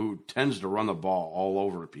Minnesota, who tends to run the ball all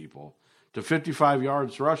over people, to 55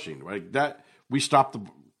 yards rushing. Like that, we stopped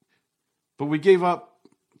but we gave up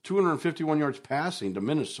 251 yards passing to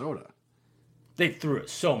Minnesota. They threw it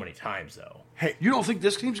so many times, though. Hey, you don't think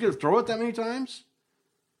this team's going to throw it that many times?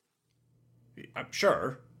 I'm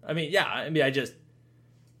sure. I mean, yeah. I mean,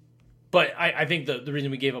 But I think the reason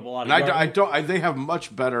we gave up a lot of they have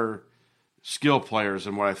much better skill players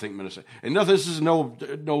than what I think Minnesota. And this is no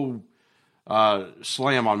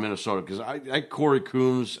slam on Minnesota because Corey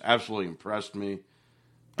Coombs absolutely impressed me.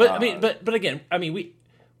 But I mean, but again, I mean,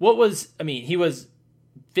 he was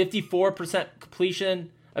 54%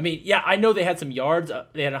 completion. I mean, yeah, I know they had some yards.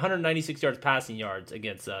 They had 196 yards passing yards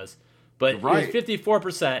against us, but it was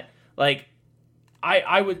 54%. Like,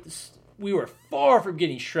 I would we were far from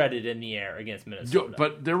getting shredded in the air against Minnesota.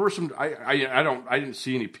 But there were some. I didn't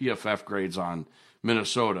see any PFF grades on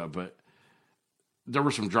Minnesota, but there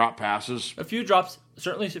were some drop passes. A few drops,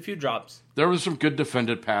 certainly a few drops. There was some good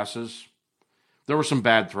defended passes. There were some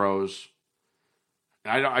bad throws.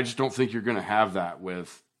 I just don't think you're going to have that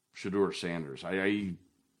with Shedeur Sanders. He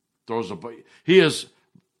throws he is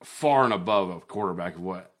far and above a quarterback of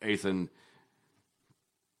what Ethan,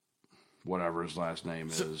 whatever his last name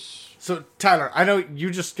is. So Tyler, I know you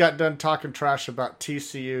just got done talking trash about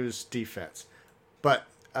TCU's defense, but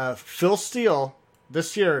Phil Steele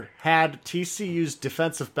this year had TCU's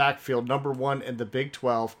defensive backfield number 1 in the Big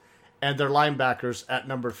 12, and their linebackers at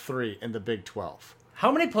number 3 in the Big 12.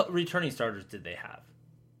 How many returning starters did they have?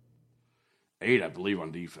 8, I believe,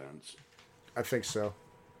 on defense. I think so.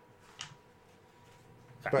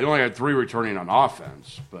 They only had 3 returning on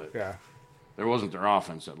offense, but yeah, there wasn't their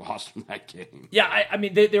offense that lost in that game. Yeah, I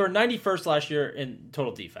mean, they were 91st last year in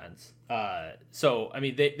total defense. So, I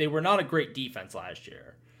mean, they were not a great defense last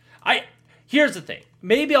year. Here's the thing.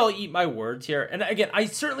 Maybe I'll eat my words here. And again, I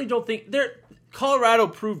certainly don't think Colorado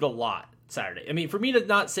proved a lot Saturday. I mean, for me to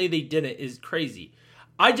not say they didn't is crazy.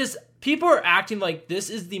 People are acting like this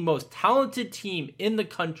is the most talented team in the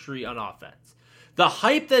country on offense. The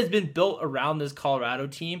hype that has been built around this Colorado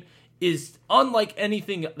team is unlike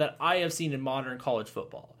anything that I have seen in modern college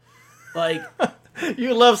football. Like,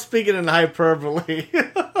 you love speaking in hyperbole.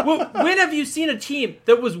 when have you seen a team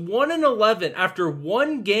that was 1-11 after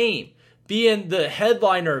one game being the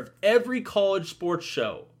headliner of every college sports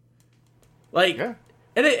show? Like, yeah.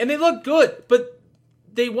 and they look good, but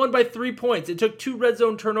they won by 3 points. It took 2 red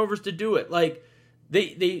zone turnovers to do it. Like,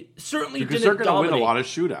 they certainly because didn't they're dominate. going to win a lot of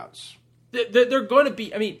shootouts. They're going to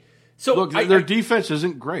be. I mean, so look, their defense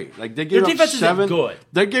isn't great. Like they gave their up defense isn't good.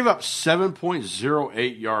 They gave up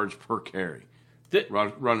 7.08 yards per carry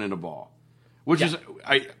running the ball, which is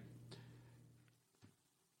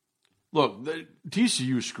look.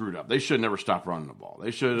 TCU screwed up. They should have never stopped running the ball.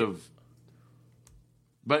 They should have,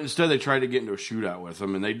 but instead they tried to get into a shootout with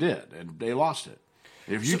them, and they did, and they lost it.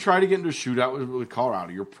 If you try to get into a shootout with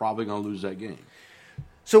Colorado, you're probably going to lose that game.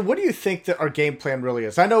 So what do you think that our game plan really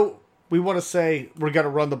is? I know we want to say we're going to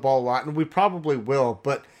run the ball a lot, and we probably will,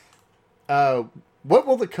 but what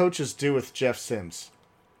will the coaches do with Jeff Sims?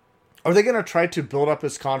 Are they going to try to build up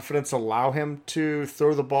his confidence, allow him to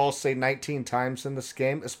throw the ball, say, 19 times in this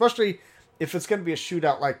game, especially if it's going to be a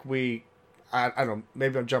shootout like I don't,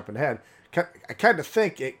 maybe I'm jumping ahead. I kind of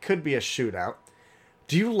think it could be a shootout.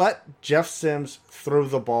 Do you let Jeff Sims throw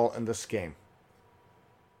the ball in this game?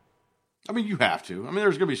 I mean, you have to. I mean,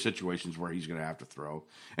 there's going to be situations where he's going to have to throw.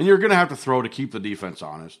 And you're going to have to throw to keep the defense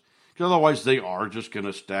honest. Because otherwise, they are just going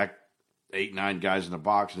to stack 8, 9 guys in the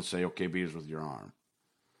box and say, okay, beat us with your arm.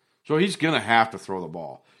 So he's going to have to throw the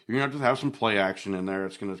ball. You're going to have some play action in there.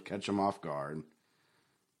 It's going to catch him off guard.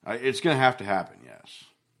 It's going to happen, yes.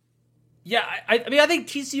 Yeah, I mean, I think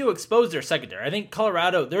TCU exposed their secondary. I think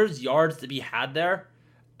Colorado, there's yards to be had there.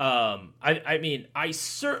 I mean, I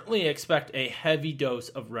certainly expect a heavy dose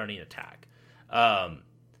of running attack. I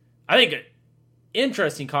think an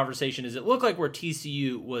interesting conversation is it looked like where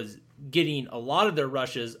TCU was getting a lot of their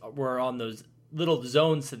rushes were on those little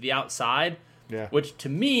zones to the outside, which to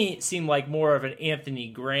me seemed like more of an Anthony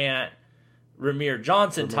Grant, Ramir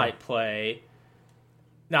Johnson type play.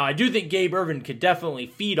 Now, I do think Gabe Ervin could definitely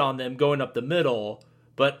feed on them going up the middle,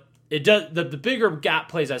 but it does. The bigger gap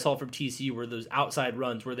plays I saw from TCU were those outside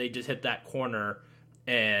runs where they just hit that corner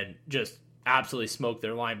and just absolutely smoke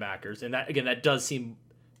their linebackers. And that does seem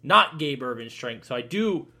not Gabe Ervin's strength. So I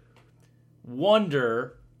do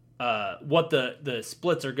wonder what the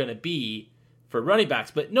splits are going to be for running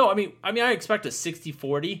backs. But no, I mean I expect a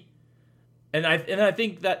 60-40, and I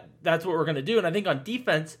think that's what we're going to do. And I think on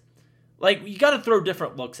defense, like, you got to throw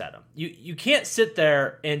different looks at them. You can't sit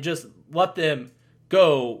there and just let them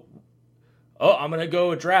go, oh, I'm going to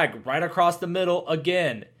go drag right across the middle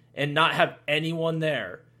again and not have anyone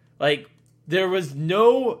there. Like, there was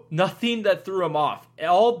nothing that threw them off.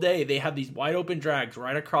 All day they had these wide open drags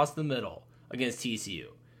right across the middle against TCU.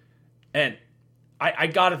 And I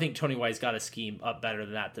got to think Tony White's got to scheme up better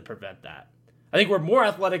than that to prevent that. I think we're more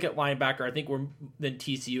athletic at linebacker. I think we're than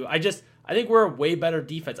TCU. I think we're a way better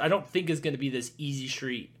defense. I don't think it's going to be this easy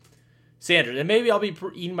street, Sanders. And maybe I'll be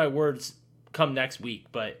eating my words come next week,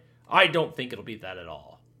 but I don't think it'll be that at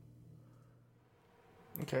all.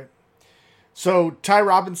 Okay. So Ty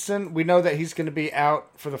Robinson, we know that he's going to be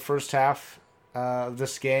out for the first half of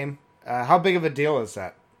this game. How big of a deal is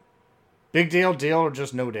that? Big deal, or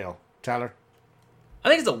just no deal? Tyler? I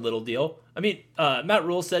think it's a little deal. I mean, Matt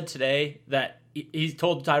Rule said today that he's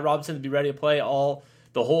told Ty Robinson to be ready to play all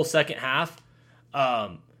the whole second half.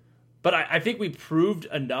 But I think we proved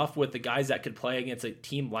enough with the guys that could play against a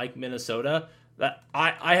team like Minnesota that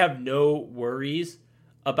I have no worries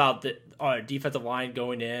about the defensive line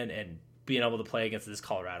going in and being able to play against this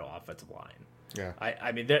Colorado offensive line. Yeah.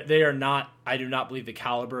 I mean, they are not, I do not believe the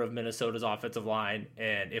caliber of Minnesota's offensive line.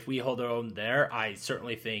 And if we hold our own there, I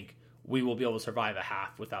certainly think we will be able to survive a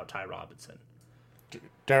half without Ty Robinson.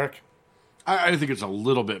 Derek? I think it's a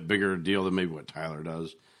little bit bigger deal than maybe what Tyler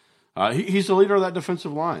does. He's the leader of that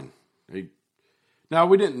defensive line. Now,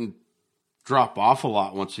 we didn't drop off a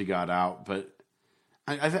lot once he got out, but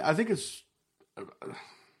I think it's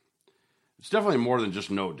definitely more than just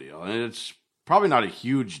no deal. And it's probably not a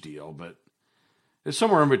huge deal, but it's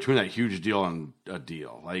somewhere in between that huge deal and a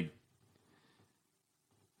deal. Like,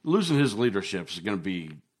 losing his leadership is going to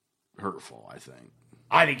be hurtful, I think.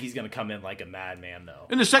 I think he's going to come in like a madman, though.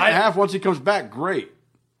 In the second half, once he comes back, great.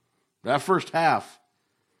 That first half,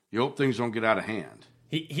 you hope things don't get out of hand.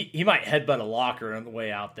 He might headbutt a locker on the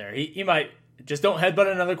way out there. He might just don't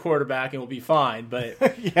headbutt another quarterback and we'll be fine. But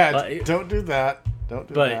don't do that. Don't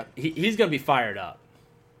do that. But he's going to be fired up.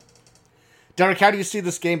 Derek, how do you see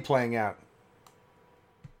this game playing out?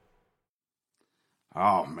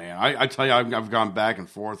 Oh man, I tell you, I've gone back and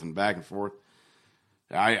forth and back and forth.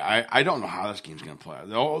 I don't know how this game's going to play.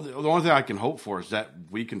 The only thing I can hope for is that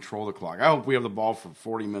we control the clock. I hope we have the ball for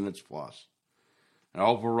 40 minutes plus. And I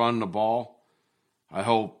hope we're running the ball. I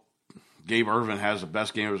hope Gabe Ervin has the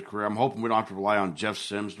best game of his career. I'm hoping we don't have to rely on Jeff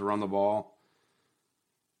Sims to run the ball.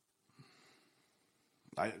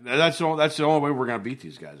 That's the only way we're going to beat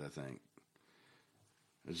these guys, I think.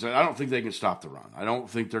 I don't think they can stop the run. I don't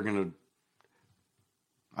think they're going to.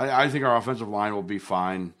 I think our offensive line will be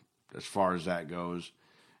fine as far as that goes.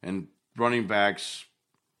 And running backs.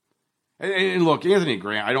 And look, Anthony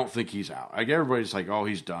Grant, I don't think he's out. Like, everybody's like, oh,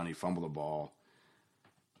 he's done. He fumbled the ball.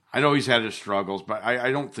 I know he's had his struggles, but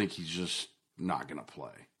I don't think he's just not going to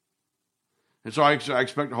play. And so I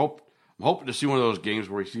expect, I'm hoping to see one of those games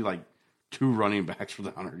where we see like 2 running backs with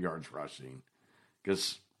 100 yards rushing,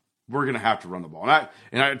 because we're going to have to run the ball.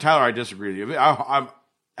 Tyler, I disagree with you. I'm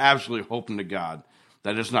absolutely hoping to God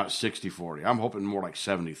that it's not 60-40. I'm hoping more like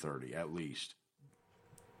 70-30 at least.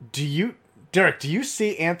 Derek, do you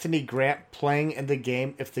see Anthony Grant playing in the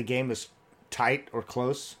game if the game is tight or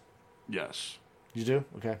close? Yes. You do?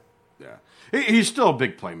 Okay. Yeah. He's still a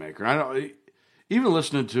big playmaker. I know. Even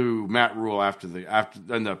listening to Matt Rule after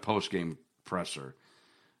the post-game presser,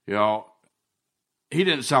 you know, he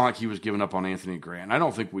didn't sound like he was giving up on Anthony Grant. I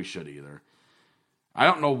don't think we should either. I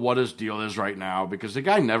don't know what his deal is right now, because the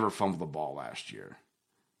guy never fumbled the ball last year.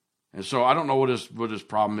 And so I don't know what his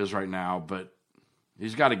problem is right now, but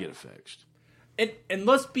he's got to get it fixed. And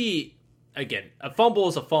let's be, again, a fumble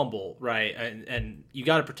is a fumble, right? And you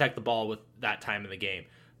got to protect the ball with that time in the game.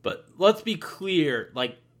 But let's be clear,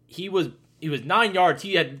 like, he was 9 yards.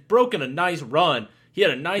 He had broken a nice run. He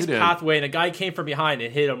had a nice pathway, and a guy came from behind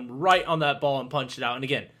and hit him right on that ball and punched it out. And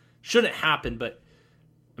again, shouldn't happen, but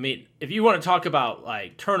I mean, if you want to talk about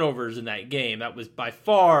like turnovers in that game, that was by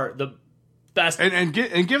far the best. And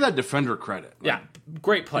give that defender credit. Yeah,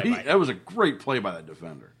 great play. That was a great play by that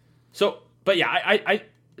defender. So, but yeah, I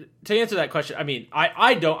to answer that question, I mean,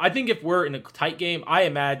 I think if we're in a tight game, I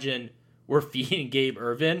imagine we're feeding Gabe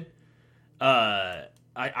Ervin.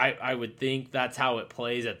 I would think that's how it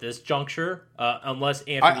plays at this juncture, unless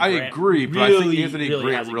Anthony Grant. I agree, but I think Anthony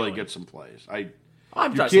Grant really gets some plays. You're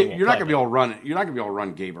not going to be able to run it. You're not going to be able to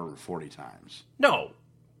run Gabe Ervin 40 times. No,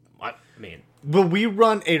 I mean, will we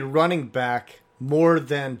run a running back more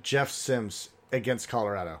than Jeff Sims against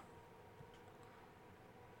Colorado?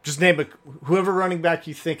 Just name whoever running back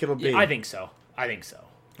you think it'll be. Yeah, I think so.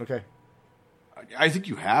 Okay. I think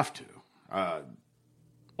you have to. Well,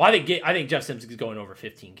 I think Jeff Sims is going over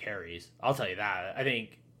 15 carries. I'll tell you that.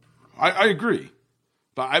 I agree,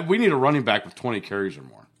 but we need a running back with 20 carries or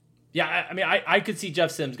more. Yeah, I mean, I could see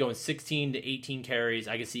Jeff Sims going 16 to 18 carries.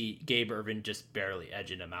 I could see Gabe Ervin just barely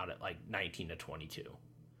edging him out at like 19 to 22.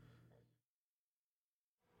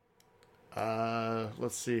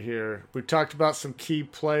 Let's see here. We talked about some key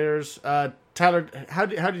players. Tyler, how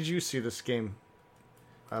did you see this game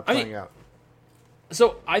playing out?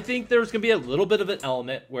 So I think there's going to be a little bit of an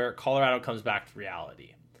element where Colorado comes back to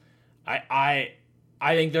reality. I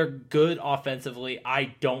think they're good offensively.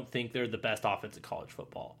 I don't think they're the best offense in college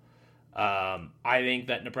football. I think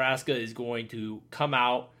that Nebraska is going to come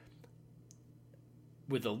out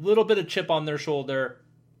with a little bit of chip on their shoulder,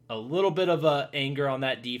 a little bit of anger on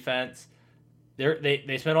that defense.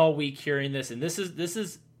 They spent all week hearing this, and this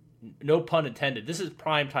is no pun intended. This is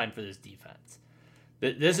prime time for this defense.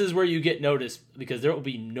 This is where you get noticed because there will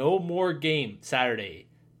be no more game Saturday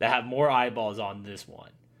that have more eyeballs on this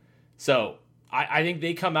one. So I think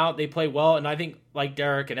they come out, they play well, and I think, like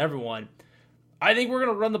Derek and everyone, I think we're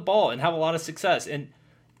going to run the ball and have a lot of success. And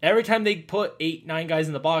every time they put 8-9 guys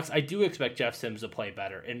in the box, I do expect Jeff Sims to play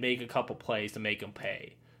better and make a couple plays to make them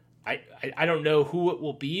pay. I don't know who it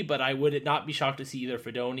will be, but I would not be shocked to see either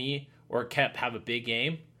Fedoni or Kep have a big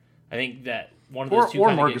game. I think that one of those two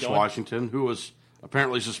or Marcus Washington, who was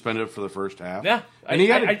apparently suspended for the first half. Yeah, and he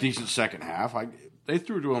had a decent second half. They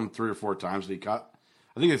threw to him 3 or 4 times, and he caught.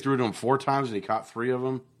 I think they threw to him 4 times, and he caught 3 of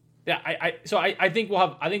them. Yeah, I think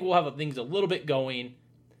we'll have things a little bit going.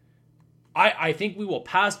 I think we will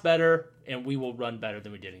pass better and we will run better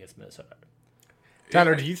than we did against Minnesota.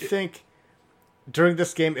 Tanner, do you think during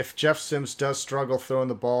this game, if Jeff Sims does struggle throwing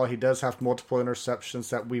the ball, he does have multiple interceptions,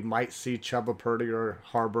 that we might see Chuba Purdy or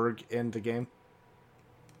Harburg in the game?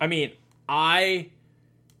 I mean, I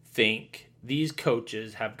think these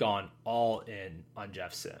coaches have gone all in on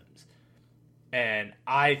Jeff Sims. And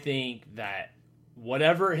I think that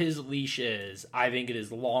whatever his leash is, I think it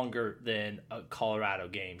is longer than a Colorado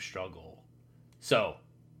game struggle. So,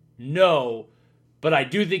 no, but I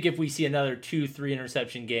do think if we see another 2-3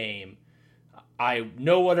 interception game, I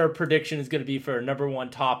know what our prediction is going to be for our number one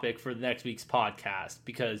topic for the next week's podcast,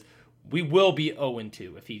 because we will be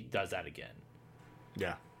 0-2 if he does that again.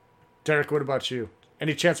 Yeah. Derek, what about you?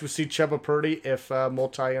 Any chance we see Chuba Purdy if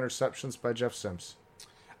multi-interceptions by Jeff Sims?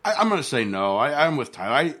 I'm going to say no. I'm with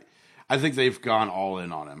Tyler. I think they've gone all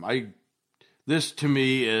in on him. This to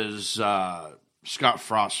me is Scott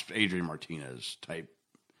Frost, Adrian Martinez type.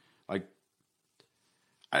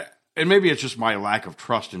 And maybe it's just my lack of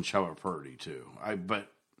trust in Chuba Purdy too. But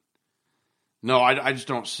no, I just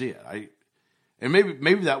don't see it. And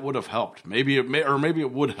maybe that would have helped. Maybe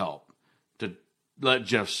it would help to let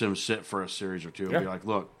Jeff Sims sit for a series or two and be like,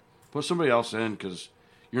 look, put somebody else in because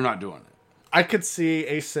you're not doing it. I could see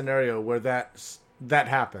a scenario where that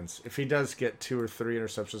happens if he does get 2 or 3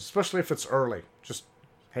 interceptions, especially if it's early. Just,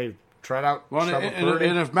 hey, try it out. Well,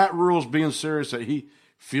 and if Matt Rule's being serious that he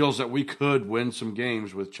feels that we could win some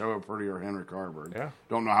games with Chuba Purdy or Henrik Harburg. Yeah.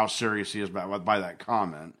 Don't know how serious he is by that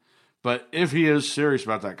comment. But if he is serious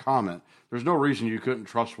about that comment, there's no reason you couldn't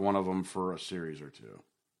trust one of them for a series or two.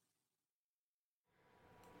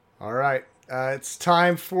 All right. It's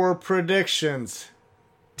time for predictions.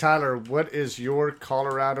 Tyler, what is your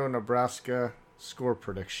Colorado-Nebraska score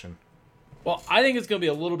prediction? Well, I think it's going to be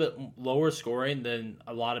a little bit lower scoring than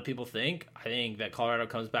a lot of people think. I think that Colorado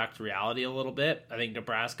comes back to reality a little bit. I think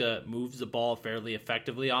Nebraska moves the ball fairly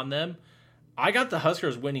effectively on them. I got the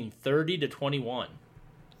Huskers winning 30-21.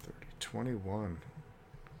 30-21. Wow.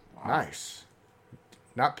 Nice.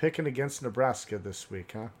 Not picking against Nebraska this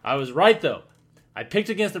week, huh? I was right, though. I picked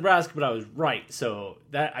against Nebraska, but I was right. So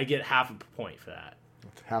that I get half a point for that.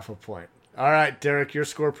 Half a point. All right, Derek, your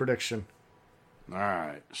score prediction. All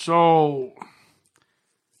right. So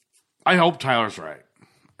I hope Tyler's right.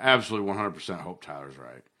 Absolutely 100% hope Tyler's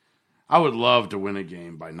right. I would love to win a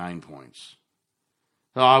game by 9 points.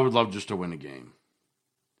 I would love just to win a game.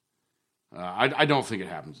 I don't think it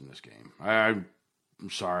happens in this game. I'm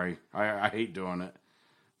sorry. I hate doing it.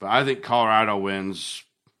 But I think Colorado wins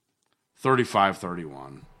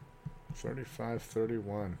 35-31.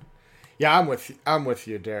 35-31. Yeah, I'm with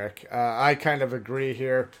you, Derek. I kind of agree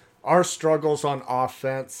here. Our struggles on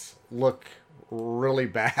offense look really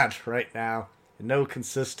bad right now. No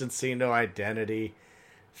consistency, no identity.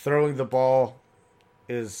 Throwing the ball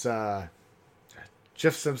is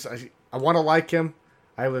Jeff Sims. I want to like him.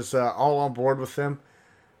 I was all on board with him,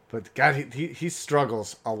 but God, he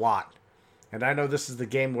struggles a lot. And I know this is the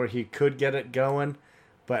game where he could get it going,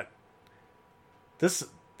 but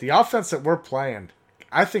the offense that we're playing,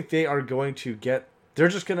 I think they are going to they're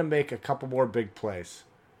just going to make a couple more big plays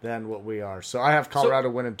than what we are. So I have Colorado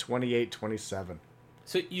winning 28-27.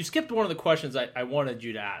 So you skipped one of the questions I wanted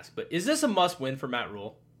you to ask, but is this a must-win for Matt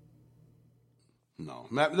Rule? No,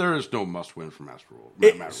 there is no must-win for Matt Rule.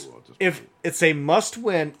 Matt Rule if it's a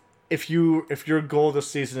must-win, if your goal this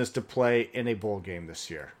season is to play in a bowl game this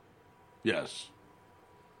year. Yes.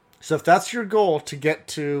 So if that's your goal to get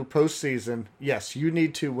to postseason, yes, you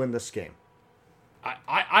need to win this game.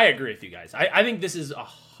 I agree with you guys. I think this is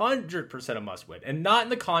 100% a must-win, and not in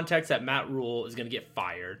the context that Matt Rule is going to get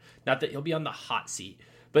fired, not that he'll be on the hot seat,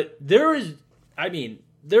 but there is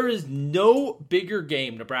no bigger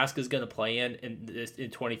game Nebraska is going to play in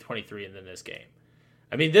 2023 than this game.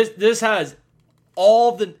 I mean, this has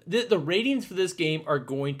all the ratings for this game are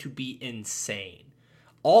going to be insane.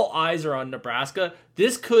 all eyes are on Nebraska.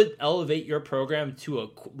 This could elevate your program to a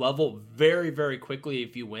level very, very quickly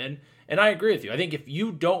if you win. And I agree with you. I think if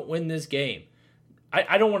you don't win this game,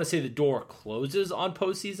 I don't want to say the door closes on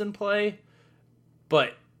postseason play,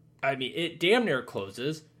 but I mean, it damn near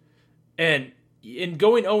closes. And in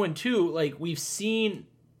going 0-2, like we've seen,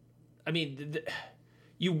 I mean,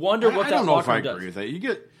 you wonder what that locker room does. I don't know if I agree with that.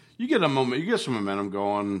 You get a moment, you get some momentum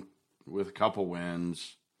going with a couple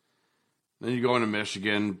wins. Then you go into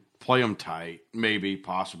Michigan, play them tight,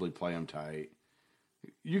 possibly play them tight.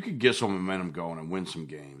 You could get some momentum going and win some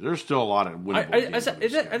games. There's still a lot of winnable games.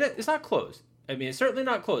 It's not close. I mean, it's certainly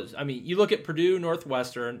not close. I mean, you look at Purdue,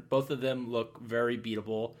 Northwestern, both of them look very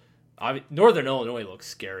beatable. Northern Illinois looks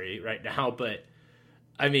scary right now, but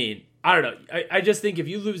I mean, I don't know. I just think if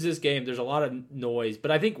you lose this game, there's a lot of noise,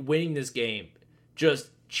 but I think winning this game just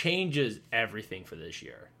changes everything for this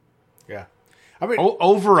year. Yeah. I mean,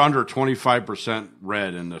 over under 25%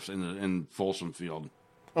 red in Folsom Field.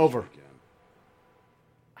 Over.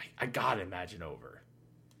 I gotta imagine over.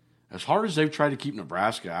 As hard as they've tried to keep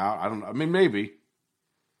Nebraska out, I don't know. I mean, maybe.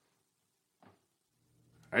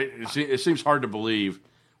 It seems hard to believe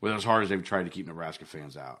with as hard as they've tried to keep Nebraska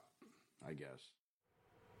fans out, I guess.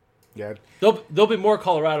 Yeah. There'll be more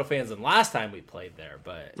Colorado fans than last time we played there,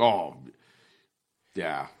 but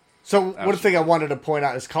yeah. So one thing I wanted to point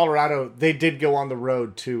out is Colorado, they did go on the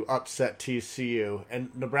road to upset TCU,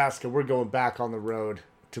 and Nebraska, we're going back on the road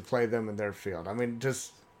to play them in their field. I mean,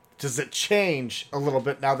 does it change a little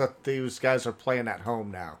bit now that these guys are playing at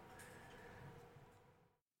home now?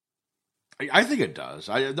 I think it does.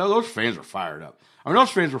 Those fans are fired up. I mean,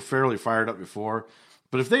 those fans were fairly fired up before,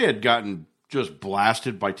 but if they had gotten just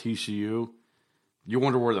blasted by TCU, you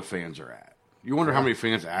wonder where the fans are at. You wonder how many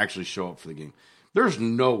fans actually show up for the game. There's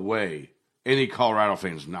no way any Colorado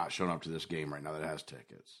fans not showing up to this game right now that has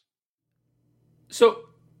tickets. So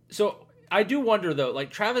I do wonder, though,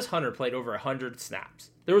 like Travis Hunter played over 100 snaps.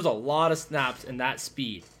 There was a lot of snaps in that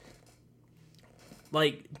speed.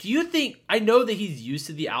 Like, do you think, I know that he's used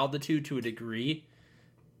to the altitude to a degree,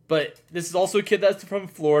 but this is also a kid that's from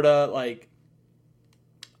Florida. Like,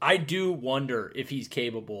 I do wonder if he's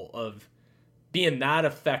capable of being that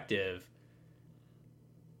effective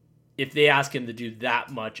if they ask him to do that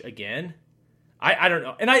much again. I don't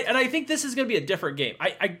know. And I think this is going to be a different game.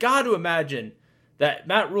 I got to imagine that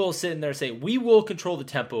Matt Rule is sitting there saying, we will control the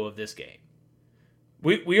tempo of this game.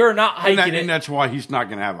 We are not hiking it. And that's why he's not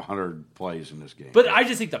going to have 100 plays in this game. But I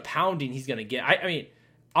just think the pounding he's going to get. I mean,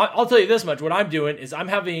 I'll tell you this much. What I'm doing is I'm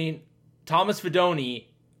having Thomas Fidone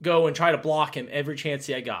go and try to block him every chance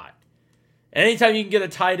I got. Anytime you can get a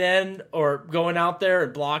tight end or going out there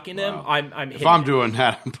and blocking him, I'm hitting If I'm him. doing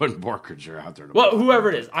that, I'm putting Borkridger out there. Whoever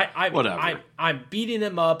it is. Whatever. I'm beating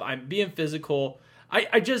him up. I'm being physical.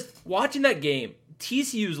 I just, watching that game,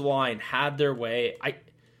 TCU's line had their way.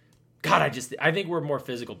 I think we're more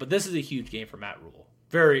physical. But this is a huge game for Matt Rule.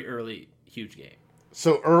 Very early, huge game.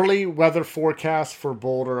 So early weather forecast for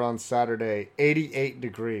Boulder on Saturday, 88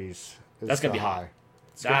 degrees. That's going to be hot.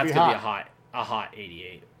 That's going to be a hot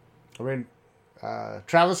 88. I mean,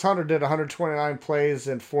 Travis Hunter did 129 plays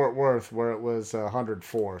in Fort Worth where it was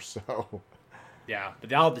 104. So, yeah, but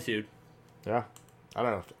the altitude. Yeah, I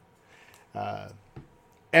don't know.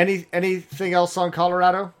 Anything else on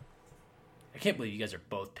Colorado? I can't believe you guys are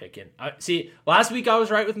both picking. See, last week I was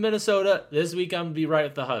right with Minnesota. This week I'm gonna be right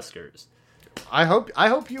with the Huskers. I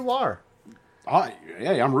hope you are.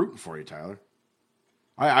 Yeah, I'm rooting for you, Tyler.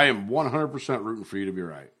 I am 100% rooting for you to be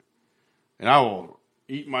right, and I will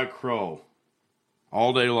eat my crow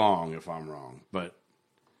all day long if I'm wrong. But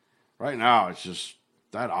right now, it's just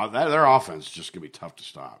that their offense is just gonna be tough to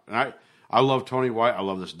stop. And I love Tony White. I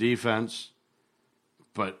love this defense,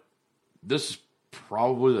 but this is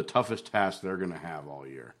probably the toughest task they're gonna have all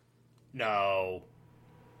year. No,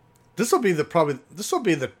 this will be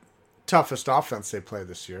the toughest offense they play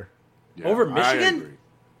this year. Yeah, over Michigan. I agree.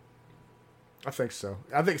 I think so.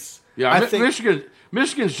 I think.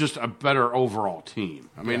 Michigan's just a better overall team.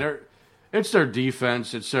 I mean, it's their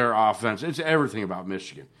defense, it's their offense, it's everything about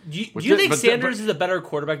Michigan. Do you think Sanders is a better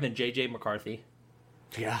quarterback than J.J. McCarthy?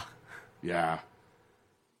 Yeah. Yeah.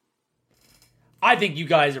 I think you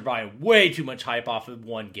guys are buying way too much hype off of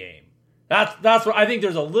one game. That's what I think.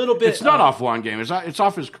 There's a little bit. It's not off one game. It's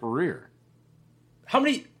off his career. How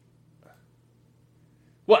many?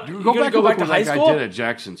 What? Go back to high school? Guy did at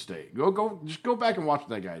Jackson State. Just go back and watch what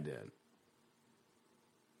that guy did.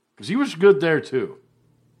 Because he was good there too.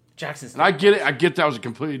 Jackson State. And I get it. I get that was a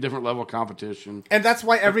completely different level of competition. And that's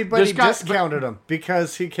why everybody discounted him,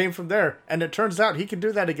 because he came from there. And it turns out he can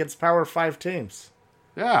do that against Power 5 teams.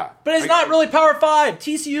 Yeah. But it's not really Power 5.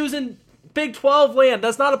 TCU's in Big 12 land.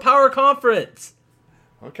 That's not a power conference.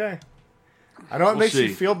 Okay. I know it makes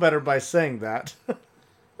you feel better by saying that.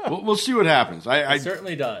 We'll see what happens. It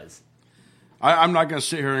certainly does. I'm not going to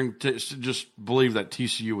sit here and just believe that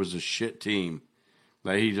TCU was a shit team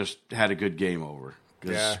that he just had a good game over.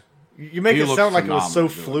 Yeah. You make it sound like it was so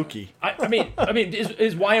fluky. I mean,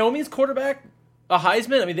 is Wyoming's quarterback a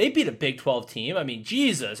Heisman? I mean, they beat a Big 12 team. I mean,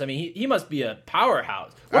 Jesus. I mean, he must be a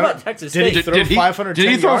powerhouse. What about Texas State? Did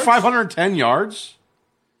he throw 510 yards?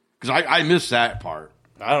 Because I missed that part.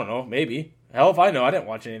 I don't know. Maybe. Hell if I know. I didn't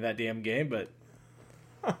watch any of that damn game, but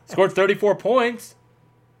scored 34 points.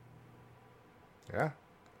 Yeah.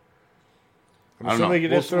 I'm assuming he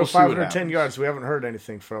did throw 510 yards. We haven't heard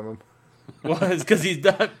anything from him. Well, it's because he's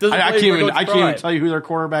doesn't I can't even tell you who their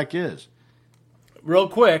quarterback is. Real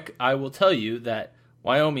quick, I will tell you that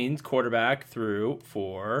Wyoming's quarterback threw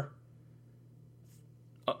for.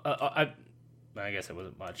 I guess it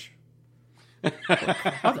wasn't much.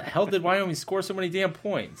 How the hell did Wyoming score so many damn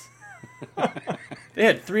points? They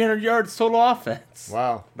had 300 yards total offense.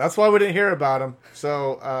 Wow, that's why we didn't hear about him.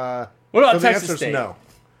 So, what about the Texas answer is State? no.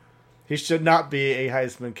 He should not be a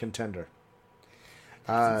Heisman contender.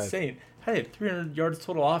 That's insane. How did they have 300 yards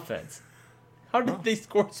total offense? How did they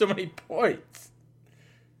score so many points?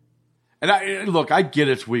 And I get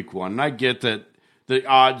it's week one, and I get that the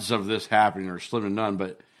odds of this happening are slim to none.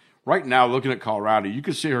 But right now, looking at Colorado, you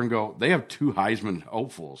could sit here and go, they have 2 Heisman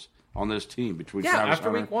hopefuls on this team between Travis after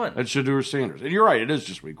Hunter week one and Shedeur Sanders. And you're right, it is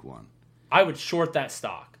just week one. I would short that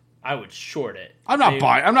stock. I would short it. I'm not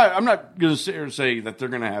buying. I'm not going to sit here and say that they're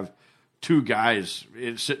going to have 2 guys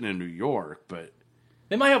sitting in New York, but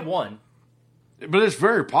they might have one. But it's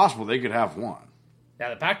very possible they could have one. Yeah,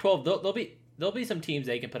 the Pac-12, there'll be some teams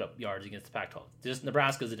they can put up yards against the Pac-12. Just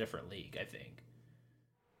Nebraska's a different league, I think.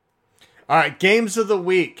 All right, games of the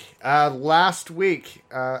week. Last week,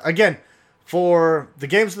 again, for the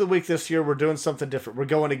games of the week this year, we're doing something different. We're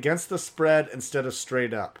going against the spread instead of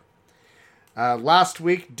straight up. Last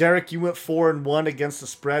week, Derek, you went 4-1 against the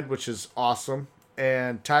spread, which is awesome.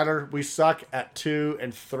 And Tyler, we suck at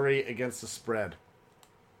 2-3 against the spread.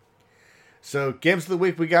 So games of the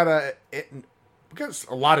week, we got a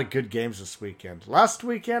lot of good games this weekend. Last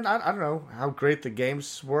weekend, I don't know how great the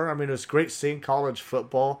games were. I mean, it was great seeing college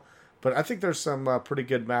football, but I think there's some pretty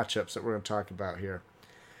good matchups that we're going to talk about here.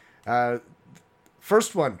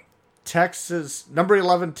 First one, Texas, number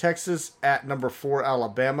 11 Texas at number 4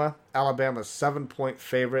 Alabama. Alabama's 7-point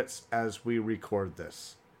favorites as we record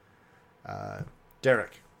this.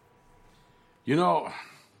 Derek. You know,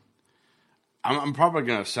 I'm probably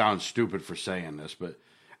going to sound stupid for saying this, but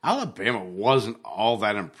Alabama wasn't all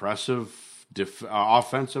that impressive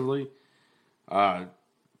offensively. Jalen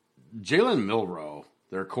Milroe,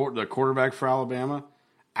 the quarterback for Alabama,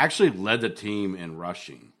 actually led the team in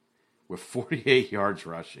rushing with 48 yards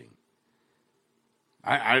rushing.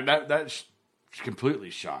 That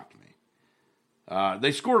completely shocked me.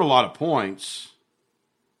 They scored a lot of points,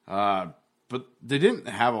 but they didn't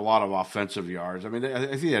have a lot of offensive yards. I mean, I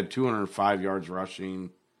think they had 205 yards rushing.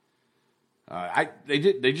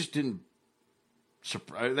 They just didn't.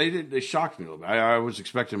 They shocked me a little bit. I was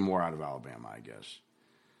expecting more out of Alabama, I guess.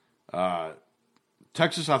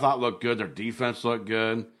 Texas, I thought, looked good. Their defense looked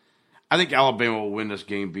good. I think Alabama will win this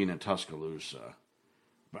game being in Tuscaloosa.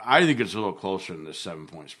 But I think it's a little closer than this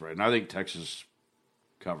 7-point spread. And I think Texas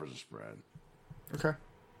covers the spread. Okay.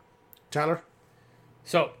 Tyler?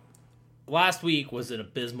 So, last week was an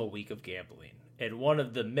abysmal week of gambling. And one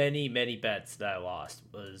of the many, many bets that I lost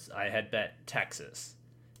was I had bet Texas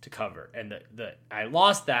to cover. And I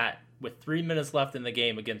lost that with 3 minutes left in the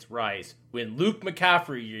game against Rice when Luke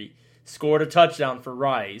McCaffrey scored a touchdown for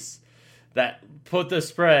Rice that put the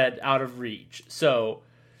spread out of reach. So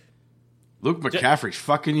Luke McCaffrey's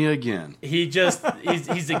fucking you again. He's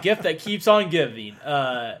a gift that keeps on giving.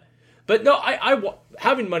 But no, I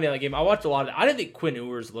having money on the game, I watched a lot of it. I didn't think Quinn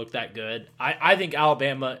Ewers looked that good. I think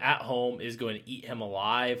Alabama at home is going to eat him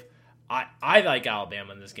alive. I like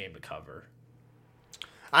Alabama in this game to cover.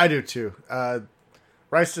 I do too.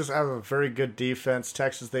 Rice does have a very good defense.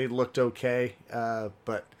 Texas, they looked okay.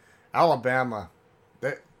 But Alabama,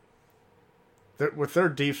 with their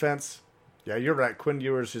defense, yeah, you're right. Quinn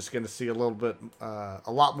Ewers is going to see a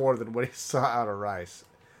lot more than what he saw out of Rice.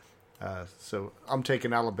 So I'm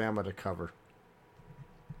taking Alabama to cover.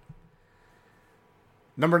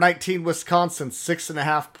 Number 19, Wisconsin,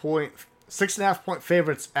 6.5 point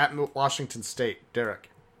favorites at Washington State. Derek.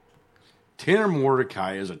 Tanner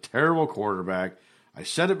Mordecai is a terrible quarterback. I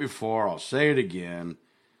said it before. I'll say it again.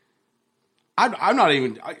 I'm not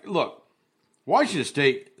even look. Washington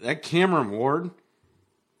State, that Cameron Ward,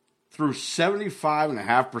 threw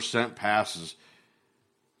 75.5% passes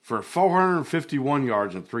for 451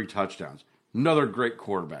 yards and 3 touchdowns. Another great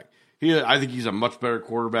quarterback. I think he's a much better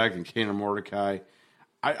quarterback than Tanner Mordecai.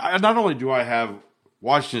 I not only do I have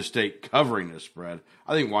Washington State covering this spread,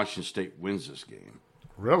 I think Washington State wins this game.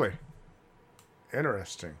 Really?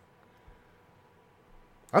 Interesting.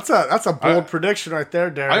 That's a bold prediction right there,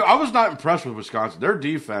 Derek. I was not impressed with Wisconsin. Their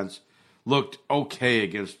defense looked okay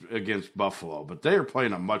against Buffalo, but they are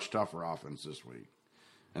playing a much tougher offense this week.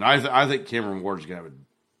 And I think Cameron Ward's going to have a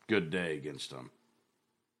good day against them.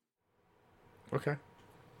 Okay.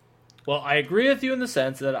 Well, I agree with you in the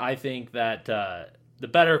sense that I think that the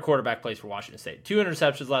better quarterback plays for Washington State. 2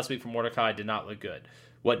 interceptions last week from Mordecai did not look good.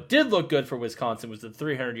 What did look good for Wisconsin was the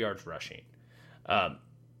 300 yards rushing.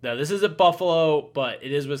 Now, this is at Buffalo, but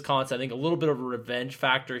it is Wisconsin. I think a little bit of a revenge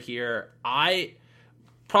factor here.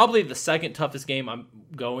 Probably the second toughest game I'm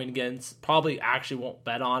going against. Probably actually won't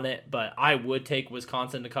bet on it, but I would take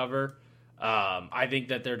Wisconsin to cover. I think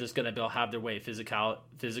that they're just going to have their way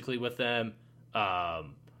physically with them.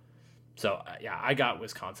 So, yeah, I got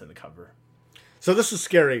Wisconsin to cover. So this is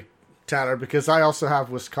scary, Tanner, because I also have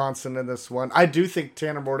Wisconsin in this one. I do think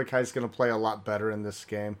Tanner Mordecai is going to play a lot better in this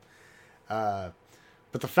game.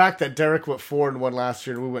 But the fact that Derek went 4-1 last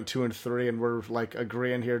year and we went 2-3 and we're like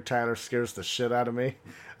agreeing here, Tyler, scares the shit out of me.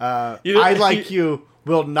 I, like you,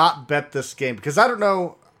 will not bet this game because I don't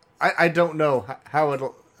know. I don't know how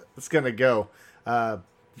it's going to go. That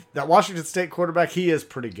Washington State quarterback, he is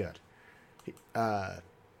pretty good. But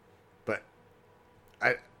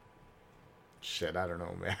I don't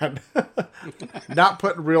know, man. Not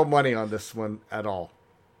putting real money on this one at all.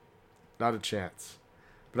 Not a chance.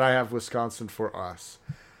 But I have Wisconsin for us.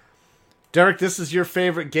 Derek, this is your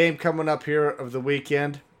favorite game coming up here of the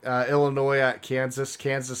weekend. Illinois at Kansas.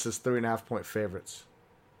 Kansas is 3.5-point favorites.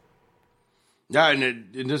 Yeah,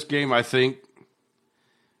 and in this game, I think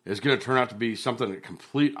it's going to turn out to be something the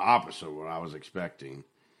complete opposite of what I was expecting.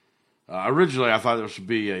 Originally, I thought this would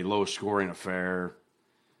be a low-scoring affair.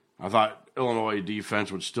 I thought Illinois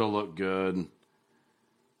defense would still look good.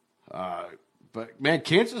 But, man,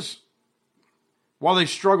 Kansas, while they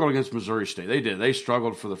struggled against Missouri State, they did. They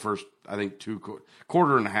struggled for the first, I think,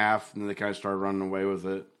 quarter and a half, and then they kind of started running away with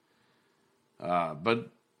it. But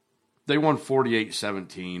they won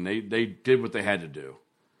 48-17. They did what they had to do.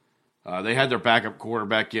 They had their backup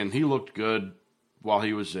quarterback in. He looked good while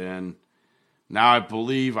he was in. Now I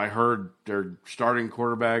believe I heard their starting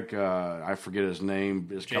quarterback, I forget his name,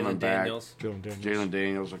 is coming back. Jalen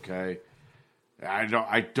Daniels, okay.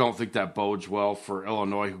 I don't think that bodes well for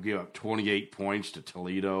Illinois, who gave up 28 points to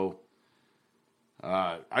Toledo.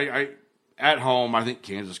 At home, I think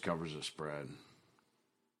Kansas covers the spread.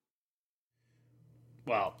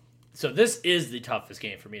 Well, so this is the toughest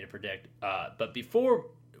game for me to predict. But before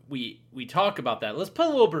we talk about that, let's put a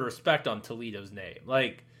little bit of respect on Toledo's name.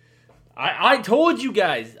 Like, I told you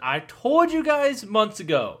guys months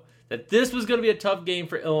ago that this was going to be a tough game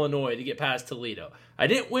for Illinois to get past Toledo. I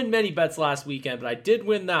didn't win many bets last weekend, but I did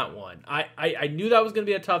win that one. I knew that was going to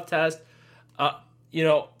be a tough test.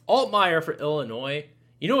 Altmaier for Illinois,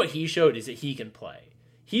 you know what he showed is that he can play.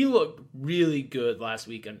 He looked really good last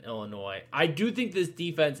week in Illinois. I do think this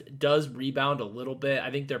defense does rebound a little bit.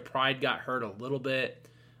 I think their pride got hurt a little bit.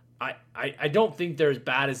 I don't think they're as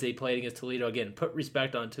bad as they played against Toledo. Again, put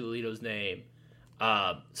respect on Toledo's name.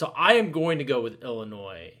 So I am going to go with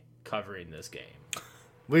Illinois covering this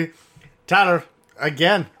game. Tyler,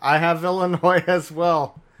 again, I have Illinois as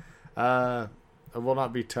well. I will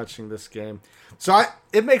not be touching this game. So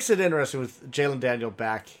it makes it interesting with Jalen Daniel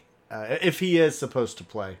back. If he is supposed to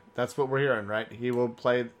play. That's what we're hearing, right? He will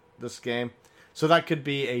play this game. So that could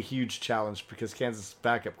be a huge challenge because Kansas'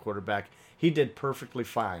 backup quarterback, he did perfectly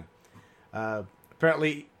fine.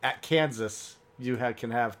 Apparently, at Kansas, you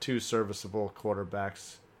can have 2 serviceable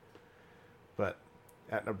quarterbacks. But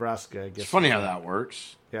at Nebraska, I guess. It's funny how that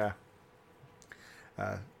works. Yeah.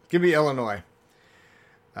 Give me Illinois.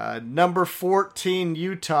 Number 14,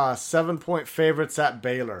 Utah, 7-point favorites at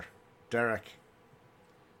Baylor. Derek.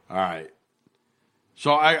 All right.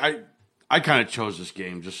 So I kind of chose this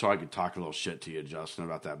game just so I could talk a little shit to you, Justin,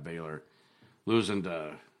 about that Baylor losing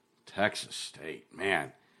to Texas State.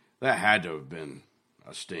 Man, that had to have been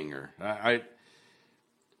a stinger.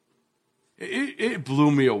 It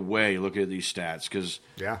blew me away looking at these stats because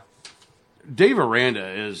Dave Aranda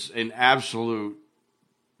is an absolute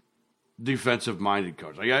defensive-minded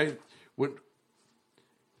coach. Like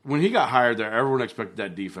when he got hired there, everyone expected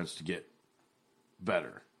that defense to get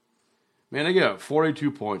better. Man, they got 42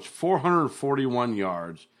 points, 441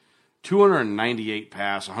 yards, 298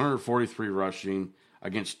 pass, 143 rushing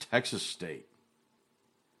against Texas State.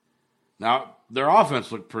 Now, their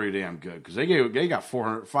offense looked pretty damn good because they got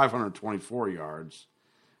 524 yards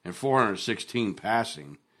and 416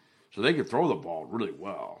 passing, so they could throw the ball really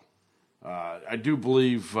well. I do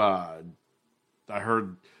believe I'll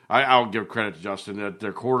give credit to Justin that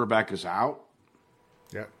their quarterback is out.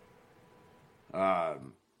 Yep.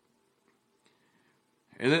 And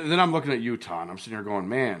then I'm looking at Utah, and I'm sitting here going,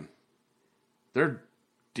 man, their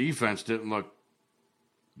defense didn't look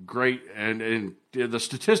great, and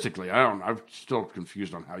statistically, I'm still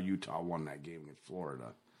confused on how Utah won that game against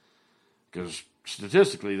Florida. Because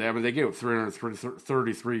statistically, they gave up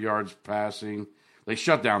 333 yards passing. They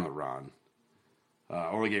shut down the run.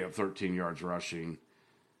 Only gave up 13 yards rushing.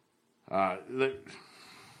 I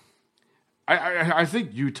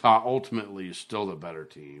think Utah ultimately is still the better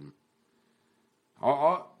team.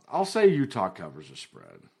 I'll say Utah covers the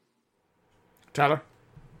spread. Tyler?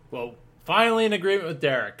 Well, finally in agreement with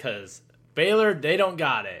Derek, because Baylor, they don't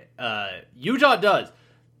got it. Utah does.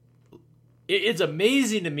 It's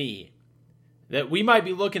amazing to me that we might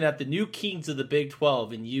be looking at the new kings of the Big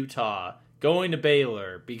 12 in Utah going to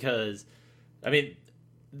Baylor because, I mean,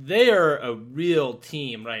 they are a real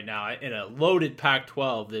team right now in a loaded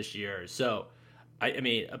Pac-12 this year. So, I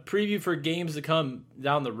mean, a preview for games to come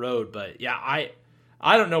down the road. But, yeah, I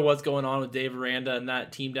don't know what's going on with Dave Aranda and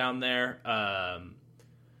that team down there.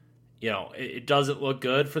 It doesn't look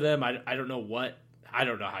good for them. I don't know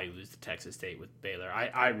how you lose to Texas State with Baylor.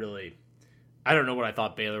 I don't know what I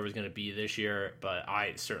thought Baylor was going to be this year, but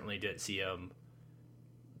I certainly didn't see them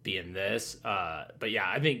being this. But yeah,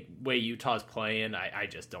 I think way Utah's playing, I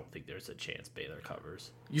just don't think there's a chance Baylor covers.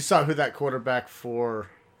 You saw who that quarterback for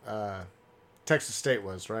Texas State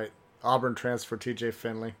was, right? Auburn transfer TJ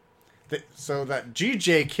Finley. So that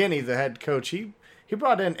G.J. Kinney, the head coach, he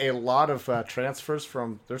brought in a lot of transfers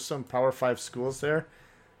from, there's some Power 5 schools there.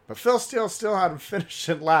 But Phil Steele still had him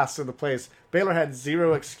finishing last in the place. Baylor had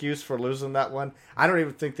zero excuse for losing that one. I don't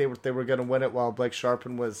even think they were going to win it while Blake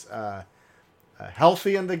Sharpen was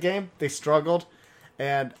healthy in the game. They struggled.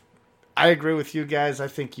 And I agree with you guys. I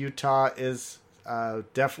think Utah is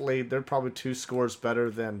definitely, they're probably 2 scores better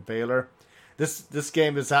than Baylor. This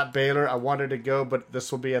game is at Baylor. I wanted to go, but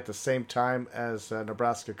this will be at the same time as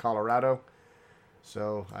Nebraska-Colorado.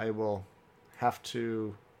 So I will have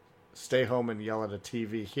to stay home and yell at a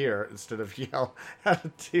TV here instead of yell at a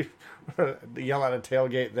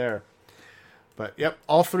tailgate there. But, yep,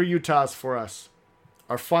 all 3 Utahs for us.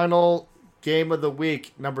 Our final game of the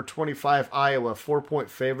week, number 25, Iowa.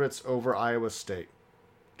 4-point favorites over Iowa State.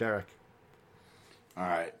 Derek. All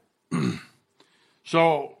right.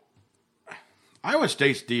 So Iowa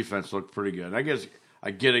State's defense looked pretty good. I guess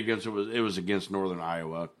I get against it was against Northern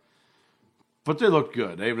Iowa, but they looked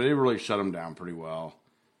good. They really shut them down pretty well.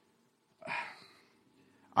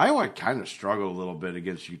 Iowa kind of struggled a little bit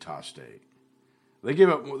against Utah State. They gave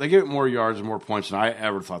up more yards and more points than I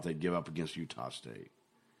ever thought they'd give up against Utah State.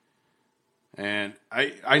 And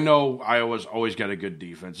I know Iowa's always got a good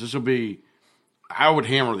defense. I would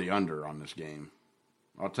hammer the under on this game.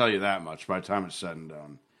 I'll tell you that much by the time it's said and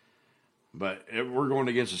done. But we're going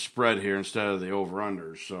against a spread here instead of the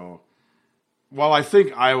over-under. So while I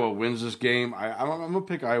think Iowa wins this game, I'm going to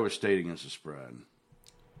pick Iowa State against the spread.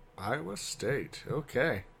 Iowa State.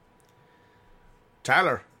 Okay.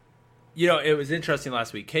 Tyler. It was interesting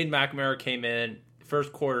last week. Cade McNamara came in,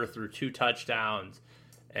 first quarter threw 2 touchdowns,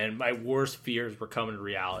 and my worst fears were coming to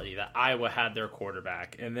reality that Iowa had their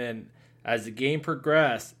quarterback. And then as the game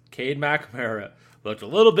progressed, Cade McNamara looked a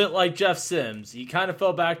little bit like Jeff Sims. He kind of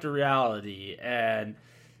fell back to reality, and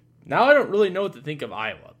now I don't really know what to think of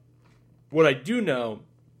Iowa. What I do know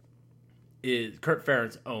is Kurt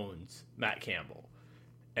Ferentz owns Matt Campbell,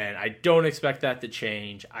 and I don't expect that to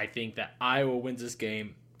change. I think that Iowa wins this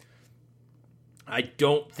game. I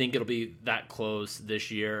don't think it'll be that close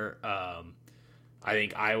this year. I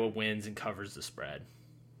think Iowa wins and covers the spread.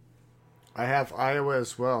 I have Iowa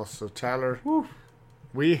as well, so Tyler... Whew.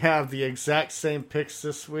 We have the exact same picks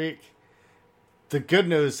this week. The good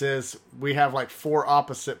news is we have like 4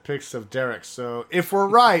 opposite picks of Derek. So if we're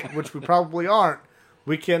right, which we probably aren't,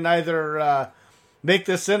 we can either make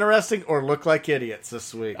this interesting or look like idiots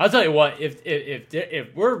this week. I'll tell you what,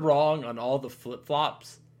 if we're wrong on all the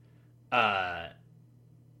flip-flops,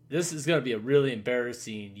 this is going to be a really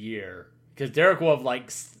embarrassing year because Derek will have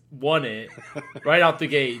won it right out the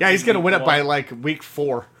gate. Yeah, he's going to win it by week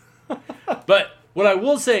 4. But what I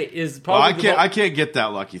will say is probably I can't get that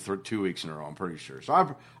lucky for 2 weeks in a row. I'm pretty sure.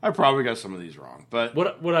 So I probably got some of these wrong. But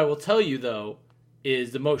what I will tell you though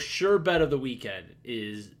is the most sure bet of the weekend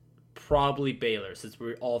is probably Baylor, since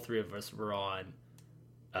all 3 of us were on.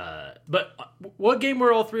 But what game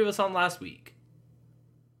were all 3 of us on last week?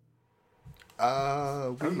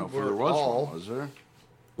 I don't know if there was one, was there?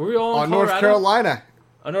 Were we all in on Colorado? North Carolina.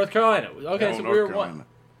 On North Carolina. Okay, so North we were Carolina. one.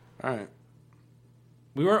 All right.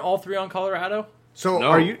 We weren't all three on Colorado? So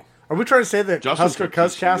No. are we trying to say that Justin Husker took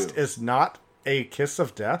Cuzcast TCU. is not a kiss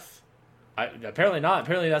of death? Apparently not.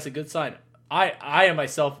 Apparently that's a good sign. I am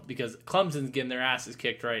myself, because Clemson's getting their asses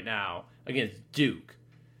kicked right now against Duke.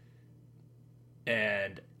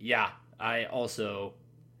 And yeah, I also...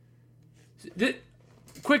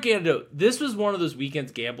 Quick anecdote. This was one of those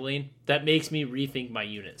weekends gambling that makes me rethink my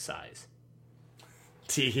unit size.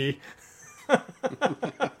 Teehee.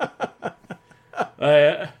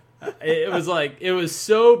 It was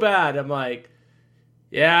so bad. I'm like,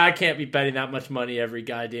 yeah, I can't be betting that much money every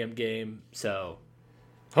goddamn game. So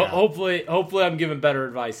hopefully I'm giving better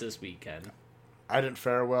advice this weekend. I didn't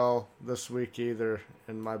fare well this week either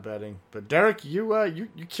in my betting. But Derek, you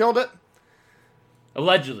killed it.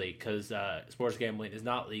 Allegedly, because sports gambling is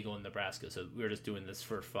not legal in Nebraska, so we were just doing this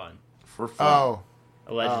for fun. For fun. Oh.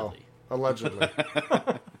 Allegedly. Allegedly.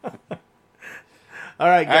 All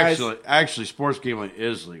right, guys. Actually, sports gambling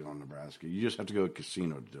is legal in Nebraska. You just have to go to a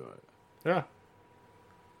casino to do it. Yeah.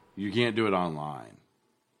 You can't do it online.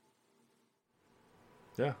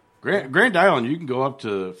 Yeah. Grand Island, you can go up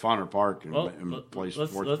to Fauner Park and play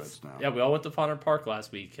sports bets now. Yeah, we all went to Fauner Park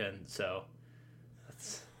last weekend, so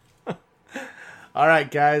that's... All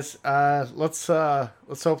right, guys. Let's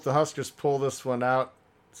hope the Huskers pull this one out.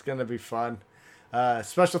 It's going to be fun.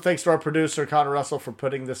 Special thanks to our producer, Connor Russell, for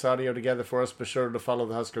putting this audio together for us. Be sure to follow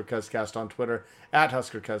the Husker Cuzcast on Twitter,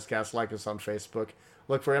 @HuskerCuzcast. Like us on Facebook.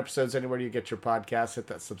 Look for episodes anywhere you get your podcasts. Hit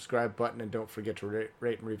that subscribe button, and don't forget to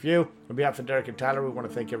rate and review. On behalf of Derek and Tyler, we want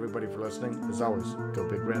to thank everybody for listening. As always, go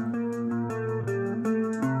Big Red.